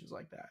situations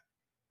like that,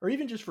 or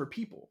even just for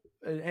people.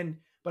 And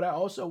but I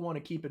also want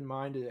to keep in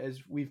mind, as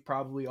we've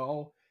probably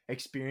all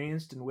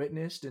experienced and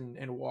witnessed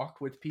and walked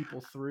with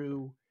people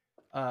through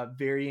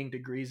varying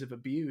degrees of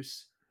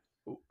abuse,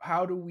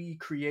 how do we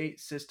create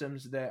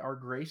systems that are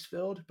grace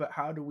filled, but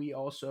how do we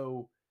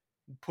also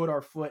put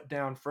our foot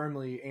down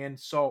firmly and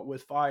salt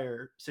with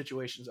fire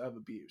situations of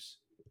abuse?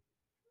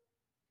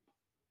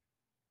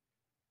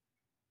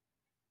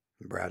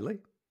 Bradley?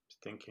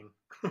 Thinking.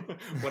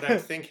 what I'm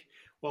think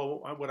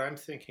well, what I'm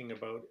thinking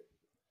about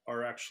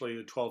are actually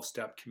the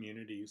 12-step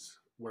communities,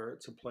 where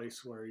it's a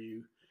place where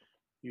you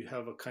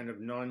have a kind of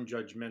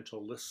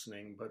non-judgmental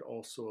listening, but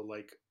also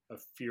like a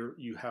fear.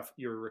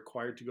 You're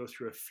required to go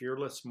through a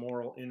fearless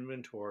moral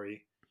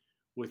inventory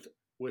with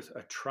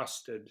a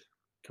trusted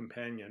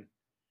companion.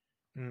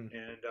 Mm.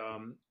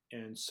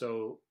 And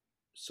so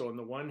on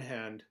the one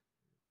hand,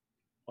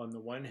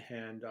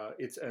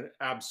 it's an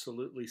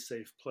absolutely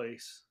safe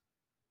place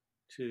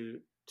to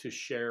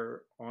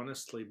share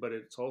honestly, but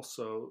it's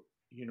also,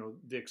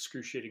 the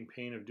excruciating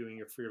pain of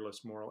doing a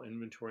fearless moral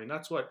inventory, and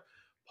that's what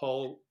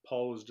Paul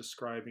was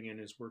describing in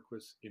his work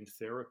with in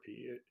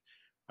therapy.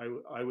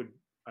 I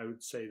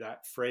would say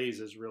that phrase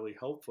is really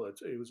helpful.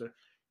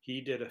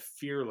 He did a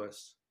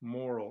fearless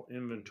moral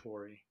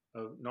inventory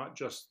of not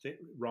just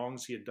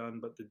wrongs he had done,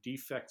 but the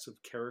defects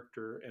of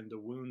character and the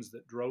wounds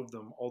that drove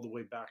them all the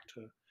way back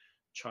to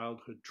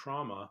childhood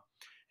trauma,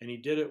 and he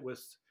did it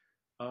with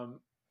um,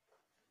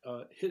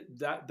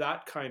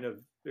 that kind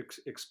of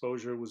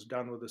exposure was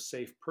done with a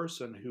safe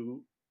person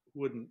who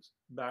wouldn't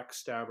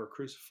backstab or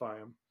crucify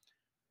him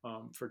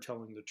for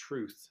telling the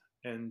truth.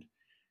 And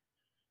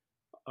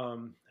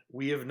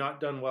we have not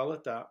done well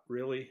at that,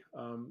 really.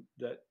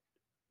 That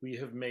we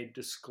have made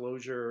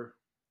disclosure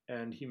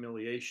and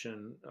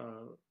humiliation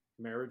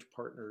marriage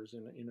partners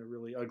in a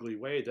really ugly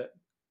way that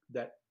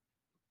that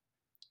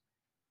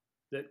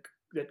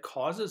that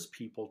causes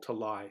people to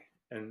lie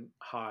and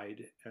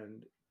hide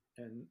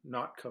and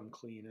not come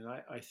clean. And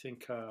I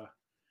think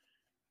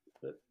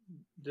that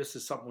this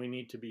is something we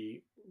need to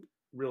be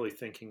really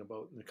thinking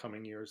about in the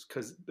coming years,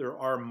 because there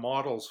are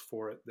models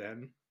for it.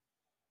 Then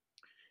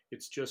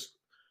it's just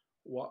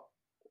what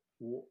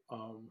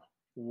um,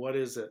 what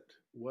is it?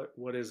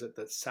 What is it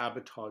that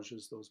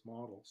sabotages those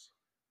models?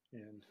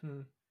 And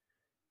Hmm.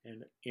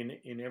 and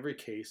in every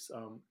case,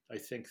 I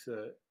think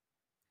the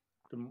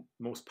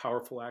most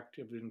powerful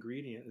active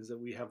ingredient is that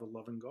we have a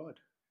loving God,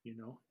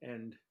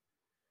 and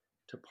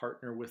to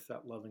partner with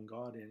that loving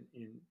God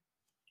in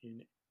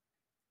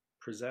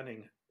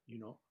presenting,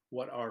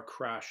 what our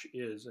crash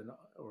is and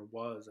or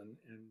was, and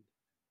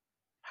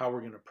how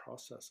we're going to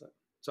process it.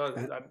 So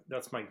And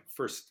that's my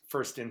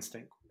first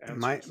instinct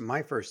my answers.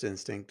 my first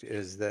instinct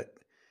is that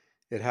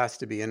it has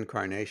to be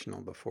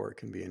incarnational before it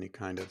can be any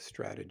kind of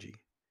strategy.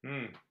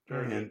 Very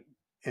Mm. good.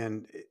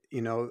 And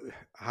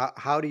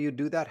how do you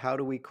do that? How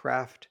do we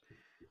craft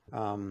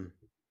um,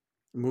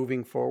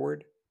 moving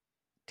forward?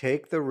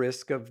 Take the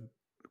risk of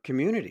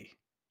community,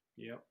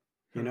 Yep.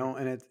 Hmm.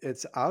 and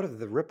it's out of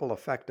the ripple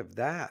effect of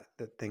that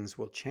things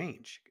will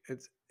change.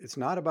 It's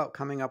not about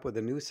coming up with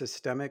a new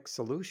systemic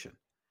solution,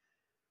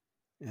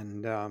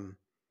 and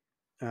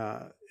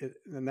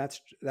and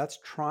that's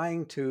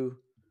trying to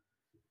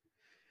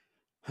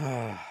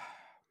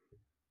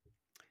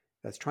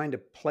that's trying to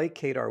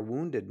placate our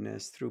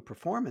woundedness through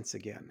performance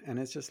again. And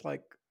it's just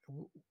like,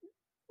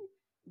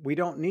 we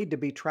don't need to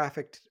be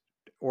trafficked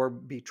or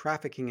be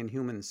trafficking in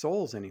human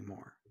souls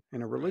anymore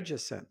in a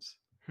religious sense.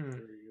 Hmm.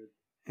 Very good.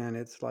 And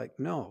it's like,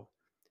 no,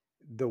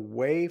 the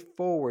way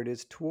forward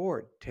is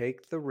toward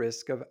take the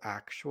risk of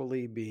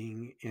actually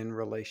being in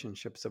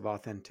relationships of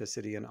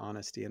authenticity and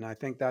honesty. And I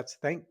think that's,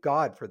 thank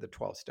God for the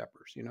 12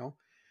 steppers, you know,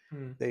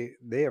 Hmm.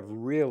 they have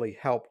really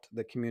helped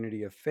the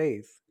community of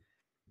faith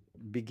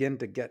begin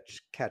to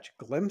catch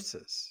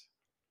glimpses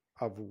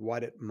of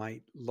what it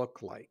might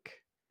look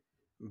like,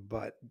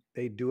 but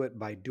they do it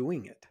by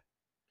doing it.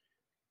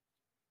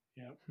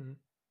 Yeah. Hmm.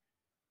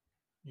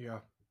 Yeah.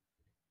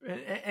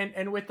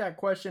 And with that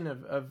question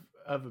of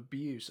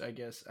abuse, I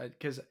guess,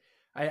 because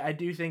I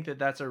do think that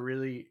that's a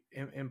really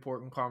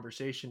important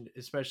conversation,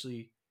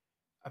 especially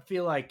I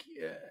feel like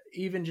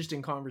even just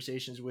in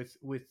conversations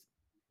with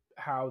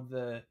how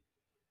the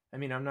I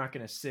mean, I'm not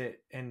going to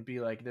sit and be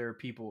like there are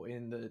people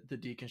in the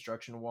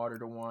deconstruction water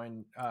to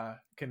wine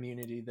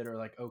community that are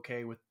like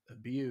okay with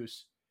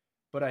abuse,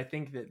 but I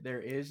think that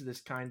there is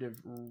this kind of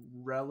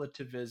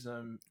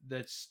relativism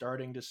that's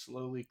starting to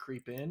slowly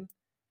creep in.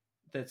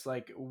 That's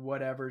like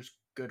whatever's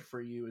good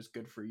for you is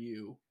good for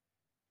you.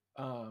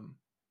 Um,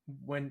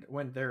 when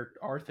there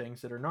are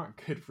things that are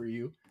not good for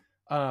you,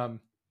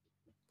 um,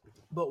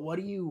 but what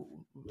do you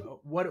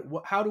what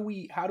how do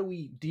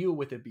we deal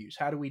with abuse?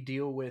 How do we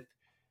deal with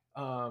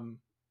um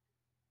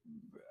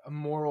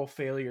moral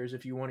failures,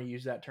 if you want to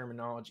use that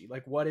terminology?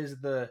 Like what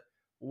is the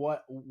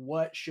what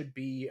should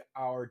be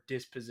our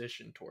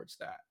disposition towards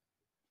that?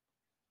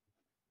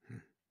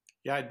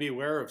 Yeah, I'd be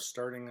aware of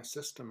starting a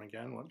system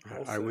again. What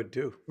Paul I said. would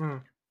too.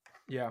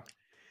 Yeah.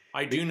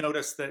 I do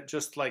notice that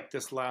just like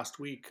this last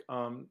week,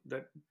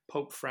 that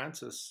Pope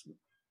Francis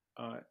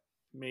uh,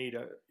 made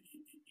a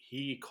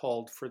he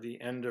called for the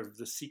end of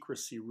the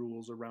secrecy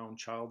rules around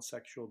child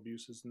sexual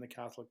abuses in the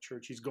Catholic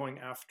Church. He's going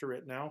after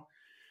it now,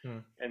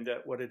 and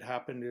that what had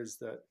happened is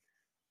that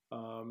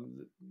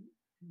um,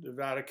 the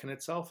Vatican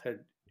itself had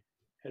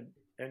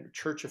and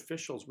church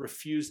officials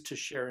refused to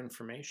share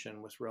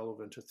information with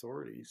relevant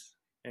authorities,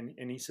 and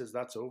he says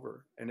that's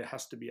over, and it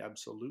has to be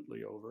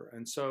absolutely over.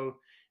 And so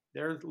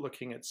they're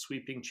looking at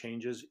sweeping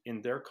changes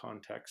in their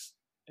context,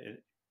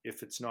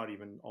 if it's not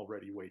even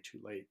already way too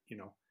late, you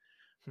know.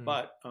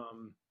 But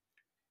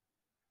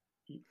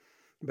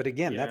But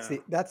again, yeah,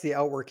 that's the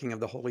outworking of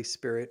the Holy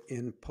Spirit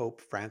in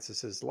Pope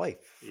Francis's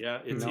life. yeah,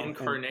 You it's know, and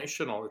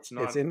incarnational. It's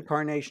it's not.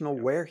 incarnational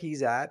Yeah, where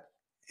he's at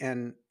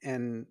and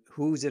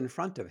who's in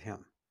front of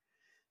him,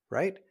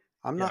 right?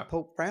 I'm Yeah. not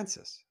Pope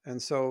Francis,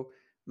 and so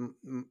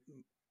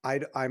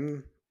I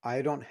I'm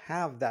I don't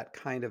have that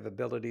kind of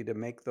ability to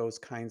make those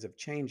kinds of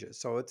changes.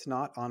 So it's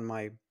not on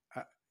my.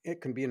 It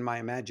can be in my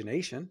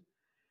imagination,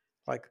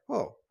 like,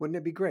 oh, wouldn't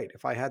it be great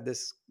if I had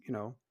this, you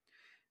know?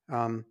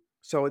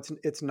 So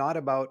it's not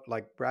about,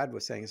 like Brad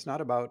was saying, it's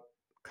not about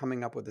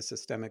coming up with a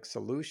systemic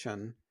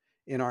solution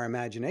in our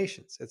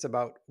imaginations. It's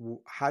about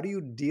how do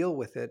you deal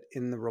with it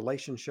in the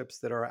relationships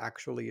that are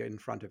actually in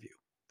front of you.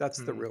 That's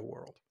the real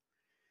world.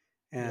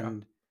 Yeah.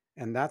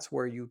 And that's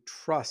where you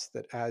trust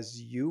that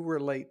as you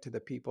relate to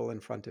the people in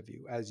front of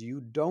you, as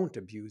you don't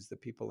abuse the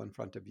people in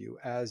front of you,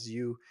 as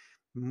you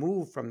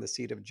move from the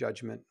seat of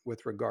judgment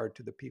with regard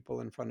to the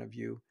people in front of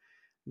you,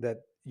 that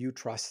you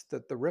trust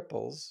that the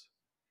ripples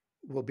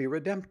will be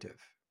redemptive.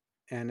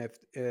 And if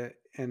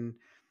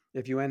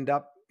you end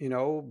up, you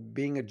know,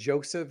 being a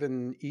Joseph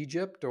in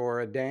Egypt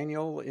or a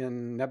Daniel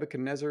in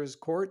Nebuchadnezzar's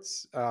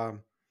courts,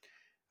 or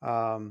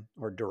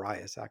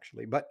Darius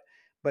actually, but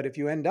if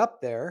you end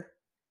up there,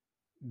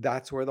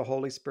 that's where the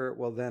Holy Spirit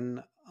will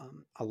then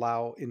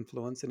allow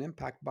influence and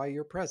impact by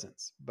your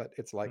presence. But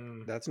it's like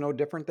that's no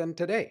different than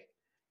today.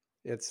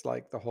 It's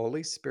like the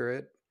Holy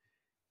Spirit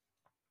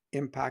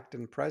impact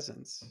and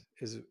presence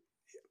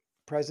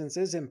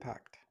is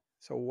impact.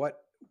 So what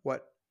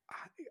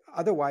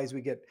otherwise we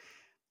get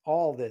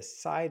all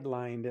this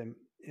sidelined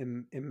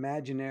and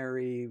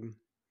imaginary,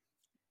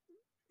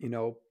 you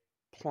know,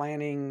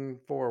 planning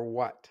for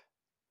what,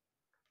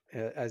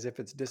 as if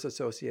it's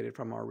disassociated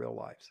from our real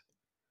lives.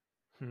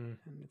 And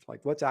it's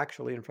like, what's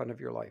actually in front of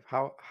your life?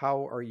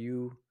 How are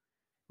you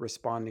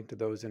responding to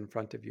those in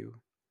front of you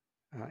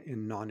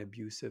in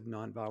non-abusive,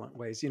 non-violent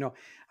ways? You know,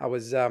 I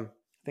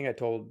think I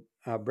told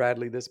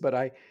Bradley this, but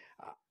I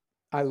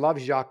love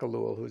Jacques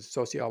Ellul, who's a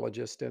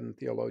sociologist and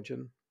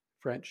theologian,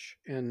 French,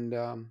 and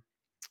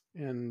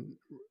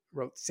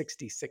wrote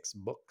 66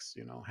 books.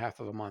 You know, half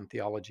of them on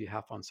theology,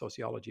 half on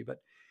sociology.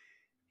 But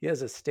he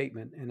has a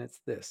statement, and it's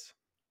this: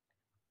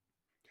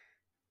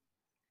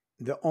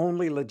 the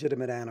only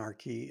legitimate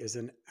anarchy is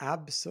an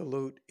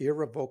absolute,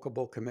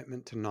 irrevocable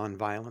commitment to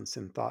nonviolence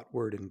in thought,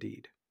 word, and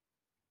deed.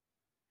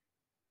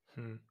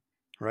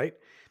 Right?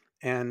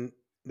 And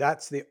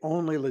that's the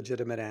only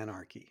legitimate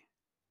anarchy.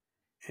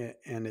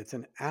 And it's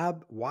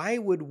why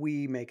would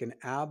we make an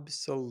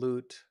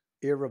absolute,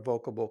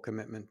 irrevocable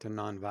commitment to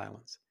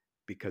nonviolence?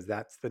 Because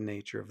that's the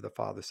nature of the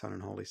Father, Son,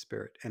 and Holy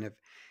Spirit. And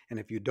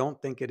if you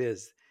don't think it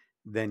is,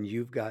 then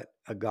you've got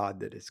a God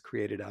that is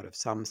created out of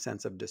some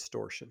sense of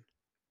distortion.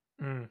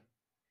 Mm.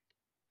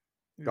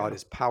 God Yeah.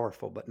 is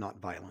powerful but not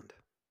violent.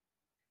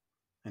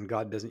 And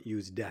God doesn't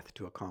use death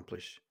to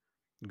accomplish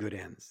good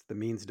ends. The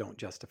means don't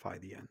justify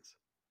the ends.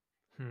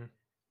 Hmm.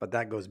 But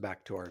that goes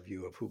back to our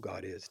view of who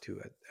God is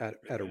too at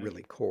a Amen.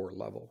 really core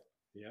level.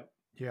 Yep.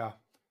 Yeah.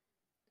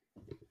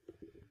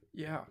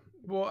 Yeah.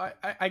 Well,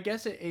 I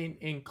guess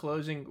in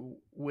closing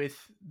with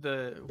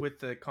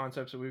the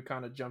concepts that we've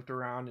kind of jumped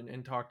around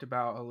and talked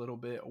about a little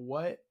bit,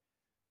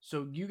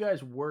 so you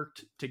guys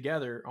worked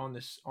together on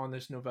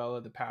this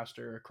novella, The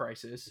Pastor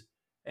Crisis,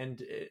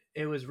 and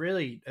it was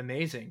really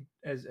amazing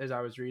as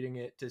I was reading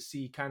it to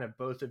see kind of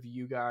both of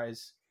you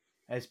guys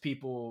as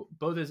people,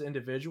 both as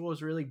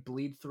individuals, really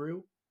bleed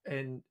through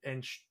and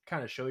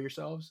kind of show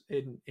yourselves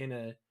in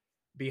a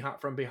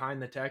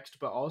behind the text,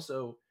 but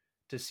also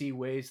to see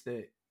ways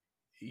that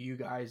you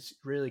guys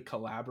really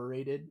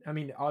collaborated. I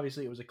mean,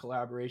 obviously it was a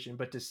collaboration,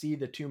 but to see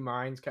the two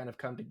minds kind of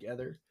come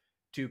together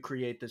to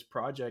create this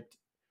project,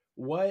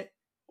 what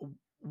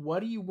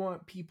what do you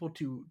want people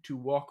to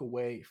walk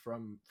away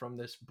from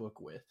this book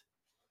with?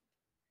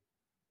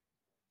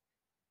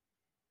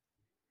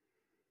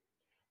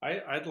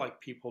 I'd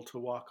like people to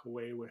walk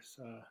away with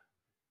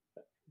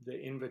the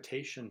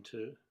invitation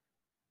to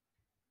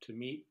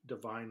meet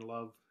divine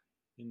love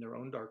in their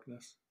own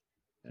darkness.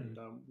 And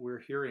we're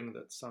hearing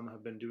that some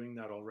have been doing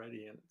that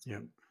already, and it's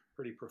been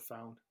pretty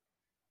profound.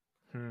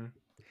 When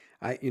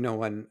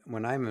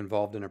I'm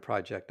involved in a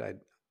project,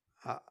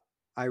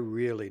 I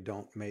really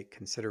don't make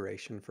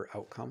consideration for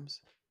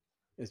outcomes.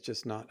 It's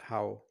just not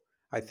how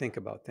I think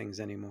about things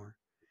anymore.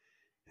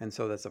 And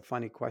so that's a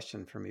funny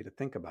question for me to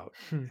think about.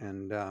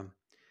 And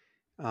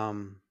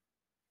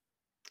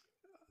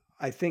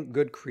I think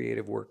good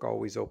creative work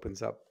always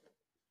opens up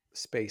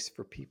space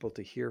for people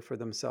to hear for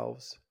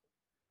themselves.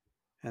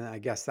 And I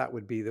guess that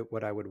would be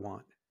what I would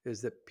want,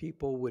 is that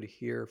people would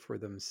hear for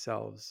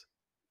themselves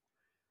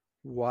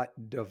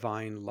what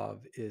divine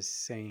love is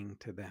saying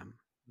to them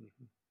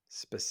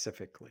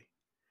specifically.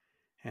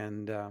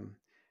 And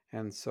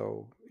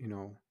so,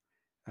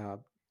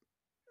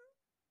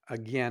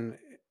 again,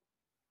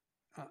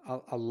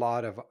 a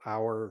lot of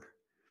our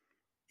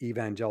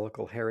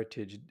evangelical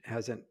heritage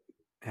hasn't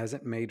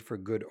made for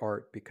good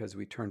art because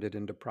we turned it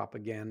into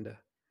propaganda.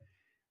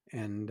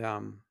 And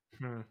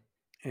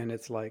and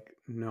it's like,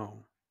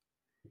 no,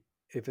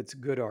 if it's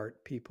good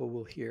art, people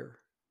will hear,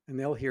 and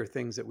they'll hear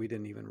things that we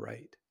didn't even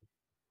write.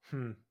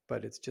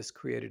 But it's just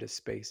created a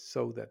space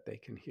so that they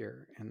can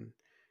hear. And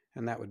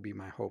that would be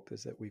my hope,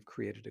 is that we've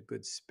created a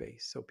good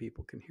space so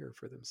people can hear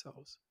for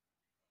themselves.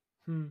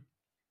 And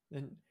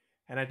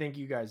I think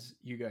you guys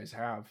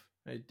have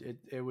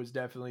it was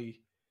definitely,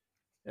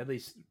 at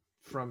least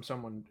from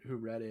someone who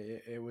read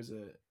it, it was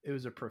a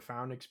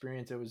profound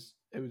experience. It was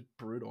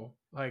brutal.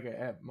 Like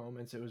at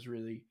moments it was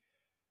really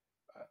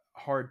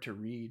hard to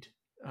read.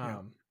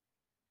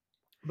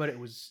 But it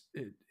was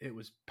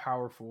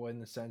powerful in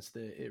the sense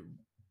that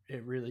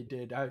it really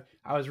did. I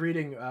was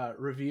reading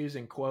reviews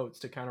and quotes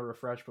to kind of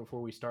refresh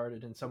before we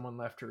started, and someone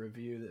left a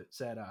review that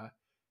said,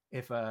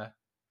 if a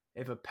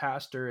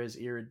pastor is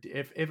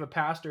if a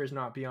pastor is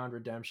not beyond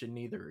redemption,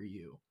 neither are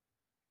you.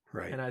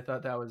 Right. And I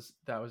thought that was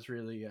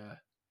really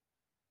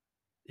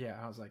yeah,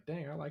 I was like,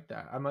 dang, I like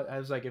that. I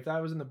was like, if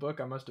that was in the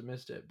book, I must have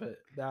missed it. But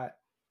that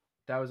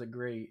was a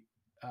great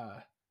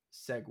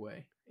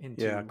segue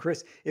into. Yeah,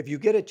 Chris, if you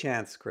get a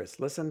chance, Chris,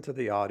 listen to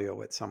the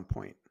audio at some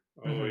point.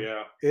 Oh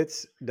yeah,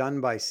 it's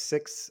done by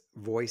 6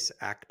 voice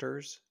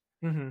actors,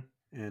 Mm-hmm.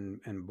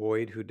 and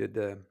Boyd, who did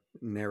the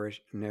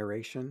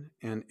narration,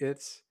 and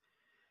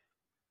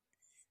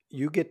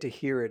you get to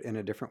hear it in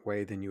a different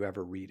way than you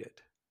ever read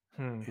it.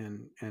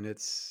 And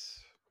it's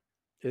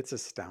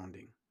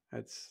astounding.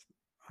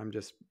 I'm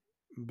just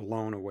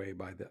blown away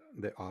by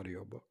the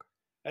audiobook.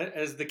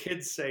 As the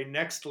kids say,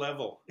 next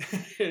level.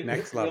 It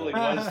Next really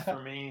level. was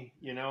for me,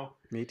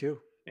 Me too.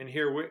 And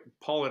here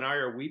Paul and I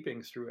are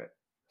weeping through it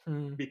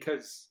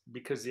because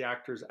the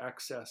actors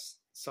access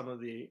some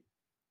of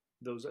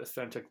those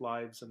authentic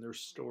lives and their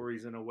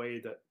stories in a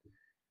way that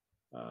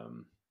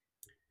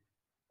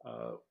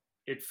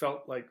it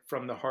felt like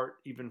from the heart,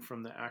 even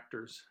from the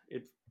actors.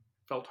 It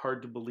felt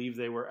hard to believe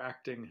they were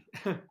acting,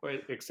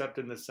 except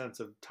in the sense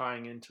of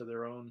tying into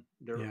their own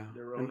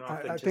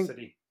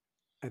authenticity.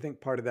 I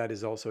think part of that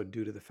is also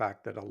due to the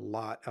fact that a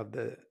lot of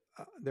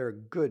there are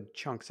good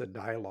chunks of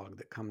dialogue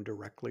that come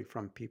directly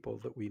from people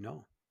that we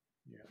know.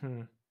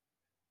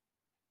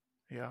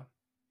 Yeah.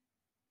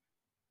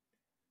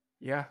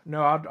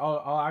 No,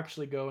 I'll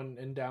actually go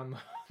and download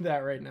that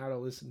right now to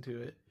listen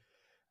to it.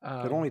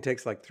 It only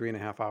takes like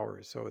 3.5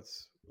 hours, so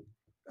it's.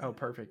 Oh,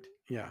 perfect.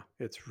 Yeah,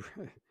 it's.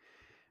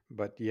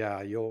 But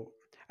yeah,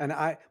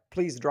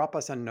 please drop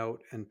us a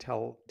note and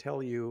tell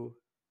you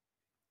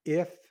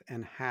if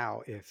and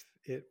how, if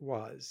it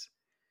was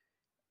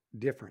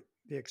different,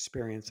 the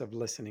experience of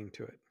listening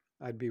to it.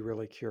 I'd be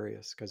really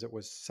curious, because it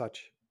was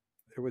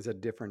a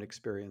different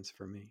experience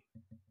for me.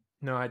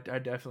 No, I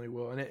definitely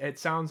will. And it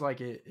sounds like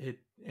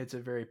it's a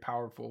very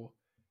powerful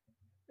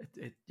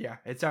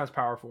it sounds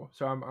powerful.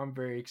 So I'm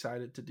very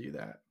excited to do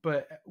that.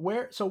 But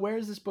where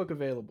is this book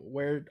available?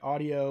 Where,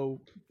 audio,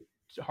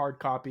 hard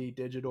copy,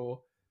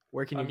 digital?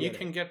 Where can you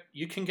get it?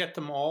 You can get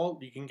them all.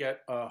 You can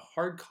get a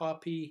hard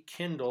copy,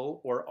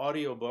 Kindle, or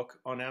audiobook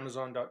on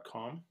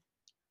Amazon.com.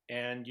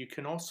 And you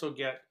can also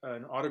get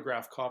an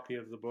autographed copy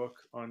of the book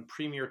on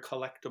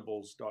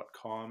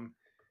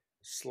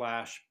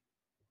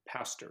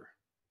premiercollectibles.com/pastor.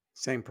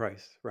 Same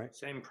price, right?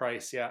 Same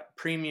price, yeah.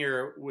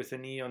 Premier with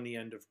an E on the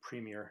end of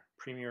Premier.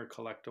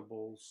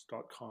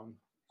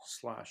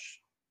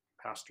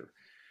 premiercollectibles.com/pastor.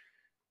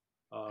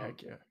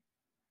 Heck yeah.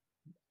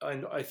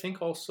 And I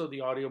think also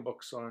the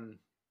audiobook's on,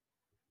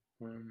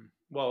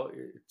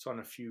 it's on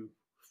a few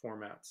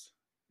formats.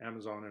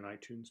 Amazon and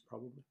iTunes,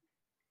 probably.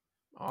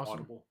 Awesome.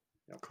 Audible.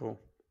 Yep. Cool.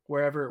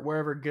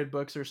 Wherever good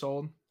books are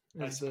sold.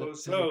 I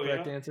suppose so, the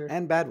correct answer.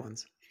 And bad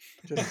ones.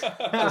 Just saying.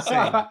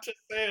 Just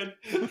saying.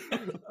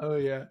 Oh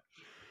yeah.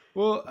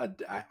 Well,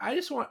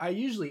 I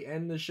usually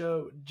end the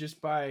show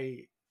just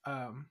by,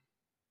 I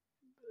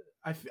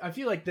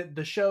feel like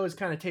the show has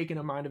kind of taken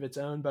a mind of its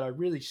own, but I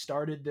really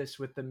started this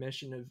with the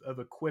mission of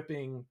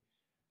equipping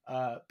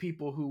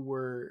people who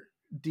were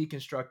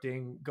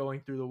deconstructing,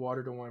 going through the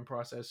water to wine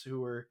process,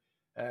 who were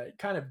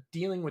kind of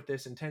dealing with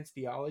this intense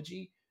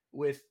theology,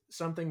 with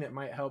something that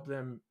might help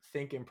them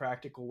think in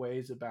practical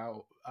ways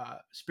about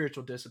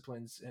spiritual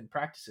disciplines and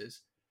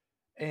practices.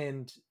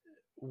 And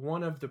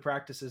one of the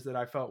practices that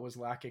I felt was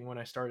lacking when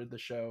I started the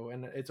show,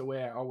 and it's a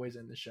way I always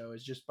end the show,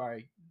 is just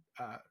by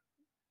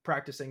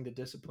practicing the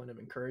discipline of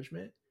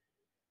encouragement.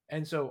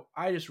 And so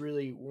I just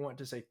really want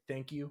to say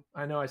thank you.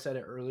 I know I said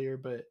it earlier,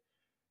 but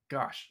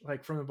gosh,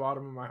 like from the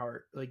bottom of my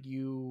heart, like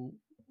you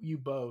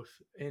both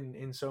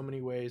in so many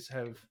ways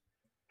have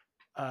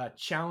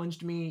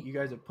challenged me. You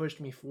guys have pushed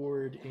me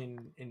forward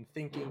in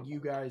thinking. You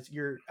guys,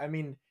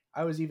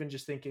 I was even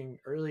just thinking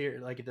earlier,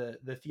 like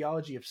the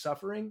theology of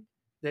suffering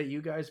that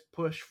you guys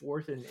push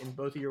forth in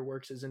both of your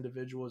works as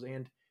individuals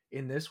and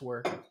in this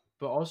work,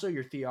 but also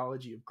your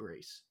theology of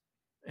grace.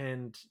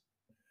 And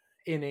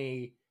in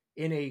a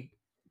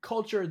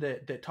culture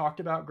that talked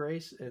about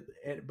grace,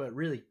 but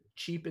really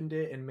cheapened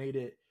it and made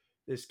it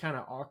this kind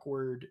of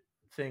awkward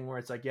thing where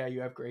it's like, yeah, you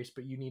have grace,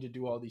 but you need to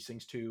do all these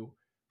things too,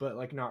 but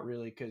like not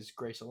really, because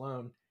grace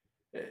alone.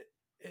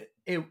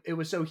 It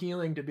was so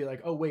healing to be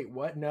like, oh wait,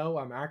 what? No,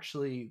 I'm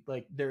actually,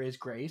 like, there is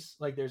grace,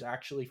 like there's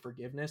actually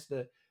forgiveness.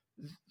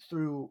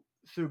 Through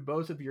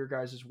both of your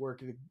guys'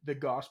 work, the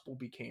gospel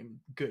became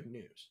good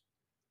news.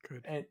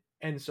 Good.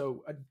 And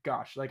so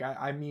gosh, like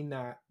I mean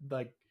that,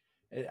 like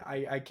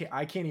I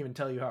can't even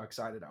tell you how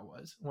excited I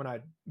was when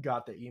I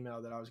got the email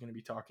that I was going to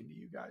be talking to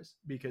you guys,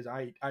 because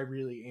I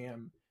really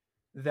am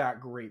that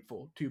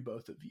grateful to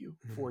both of you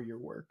for your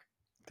work.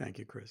 Thank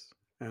you, Chris.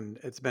 And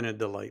it's been a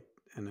delight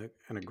and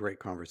a great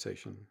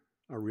conversation,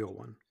 a real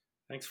one.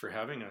 Thanks for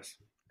having us.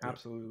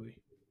 Absolutely.